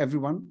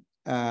 everyone,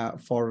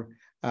 for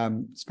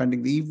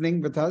spending the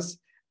evening with us,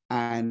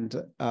 and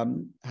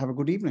have a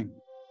good evening.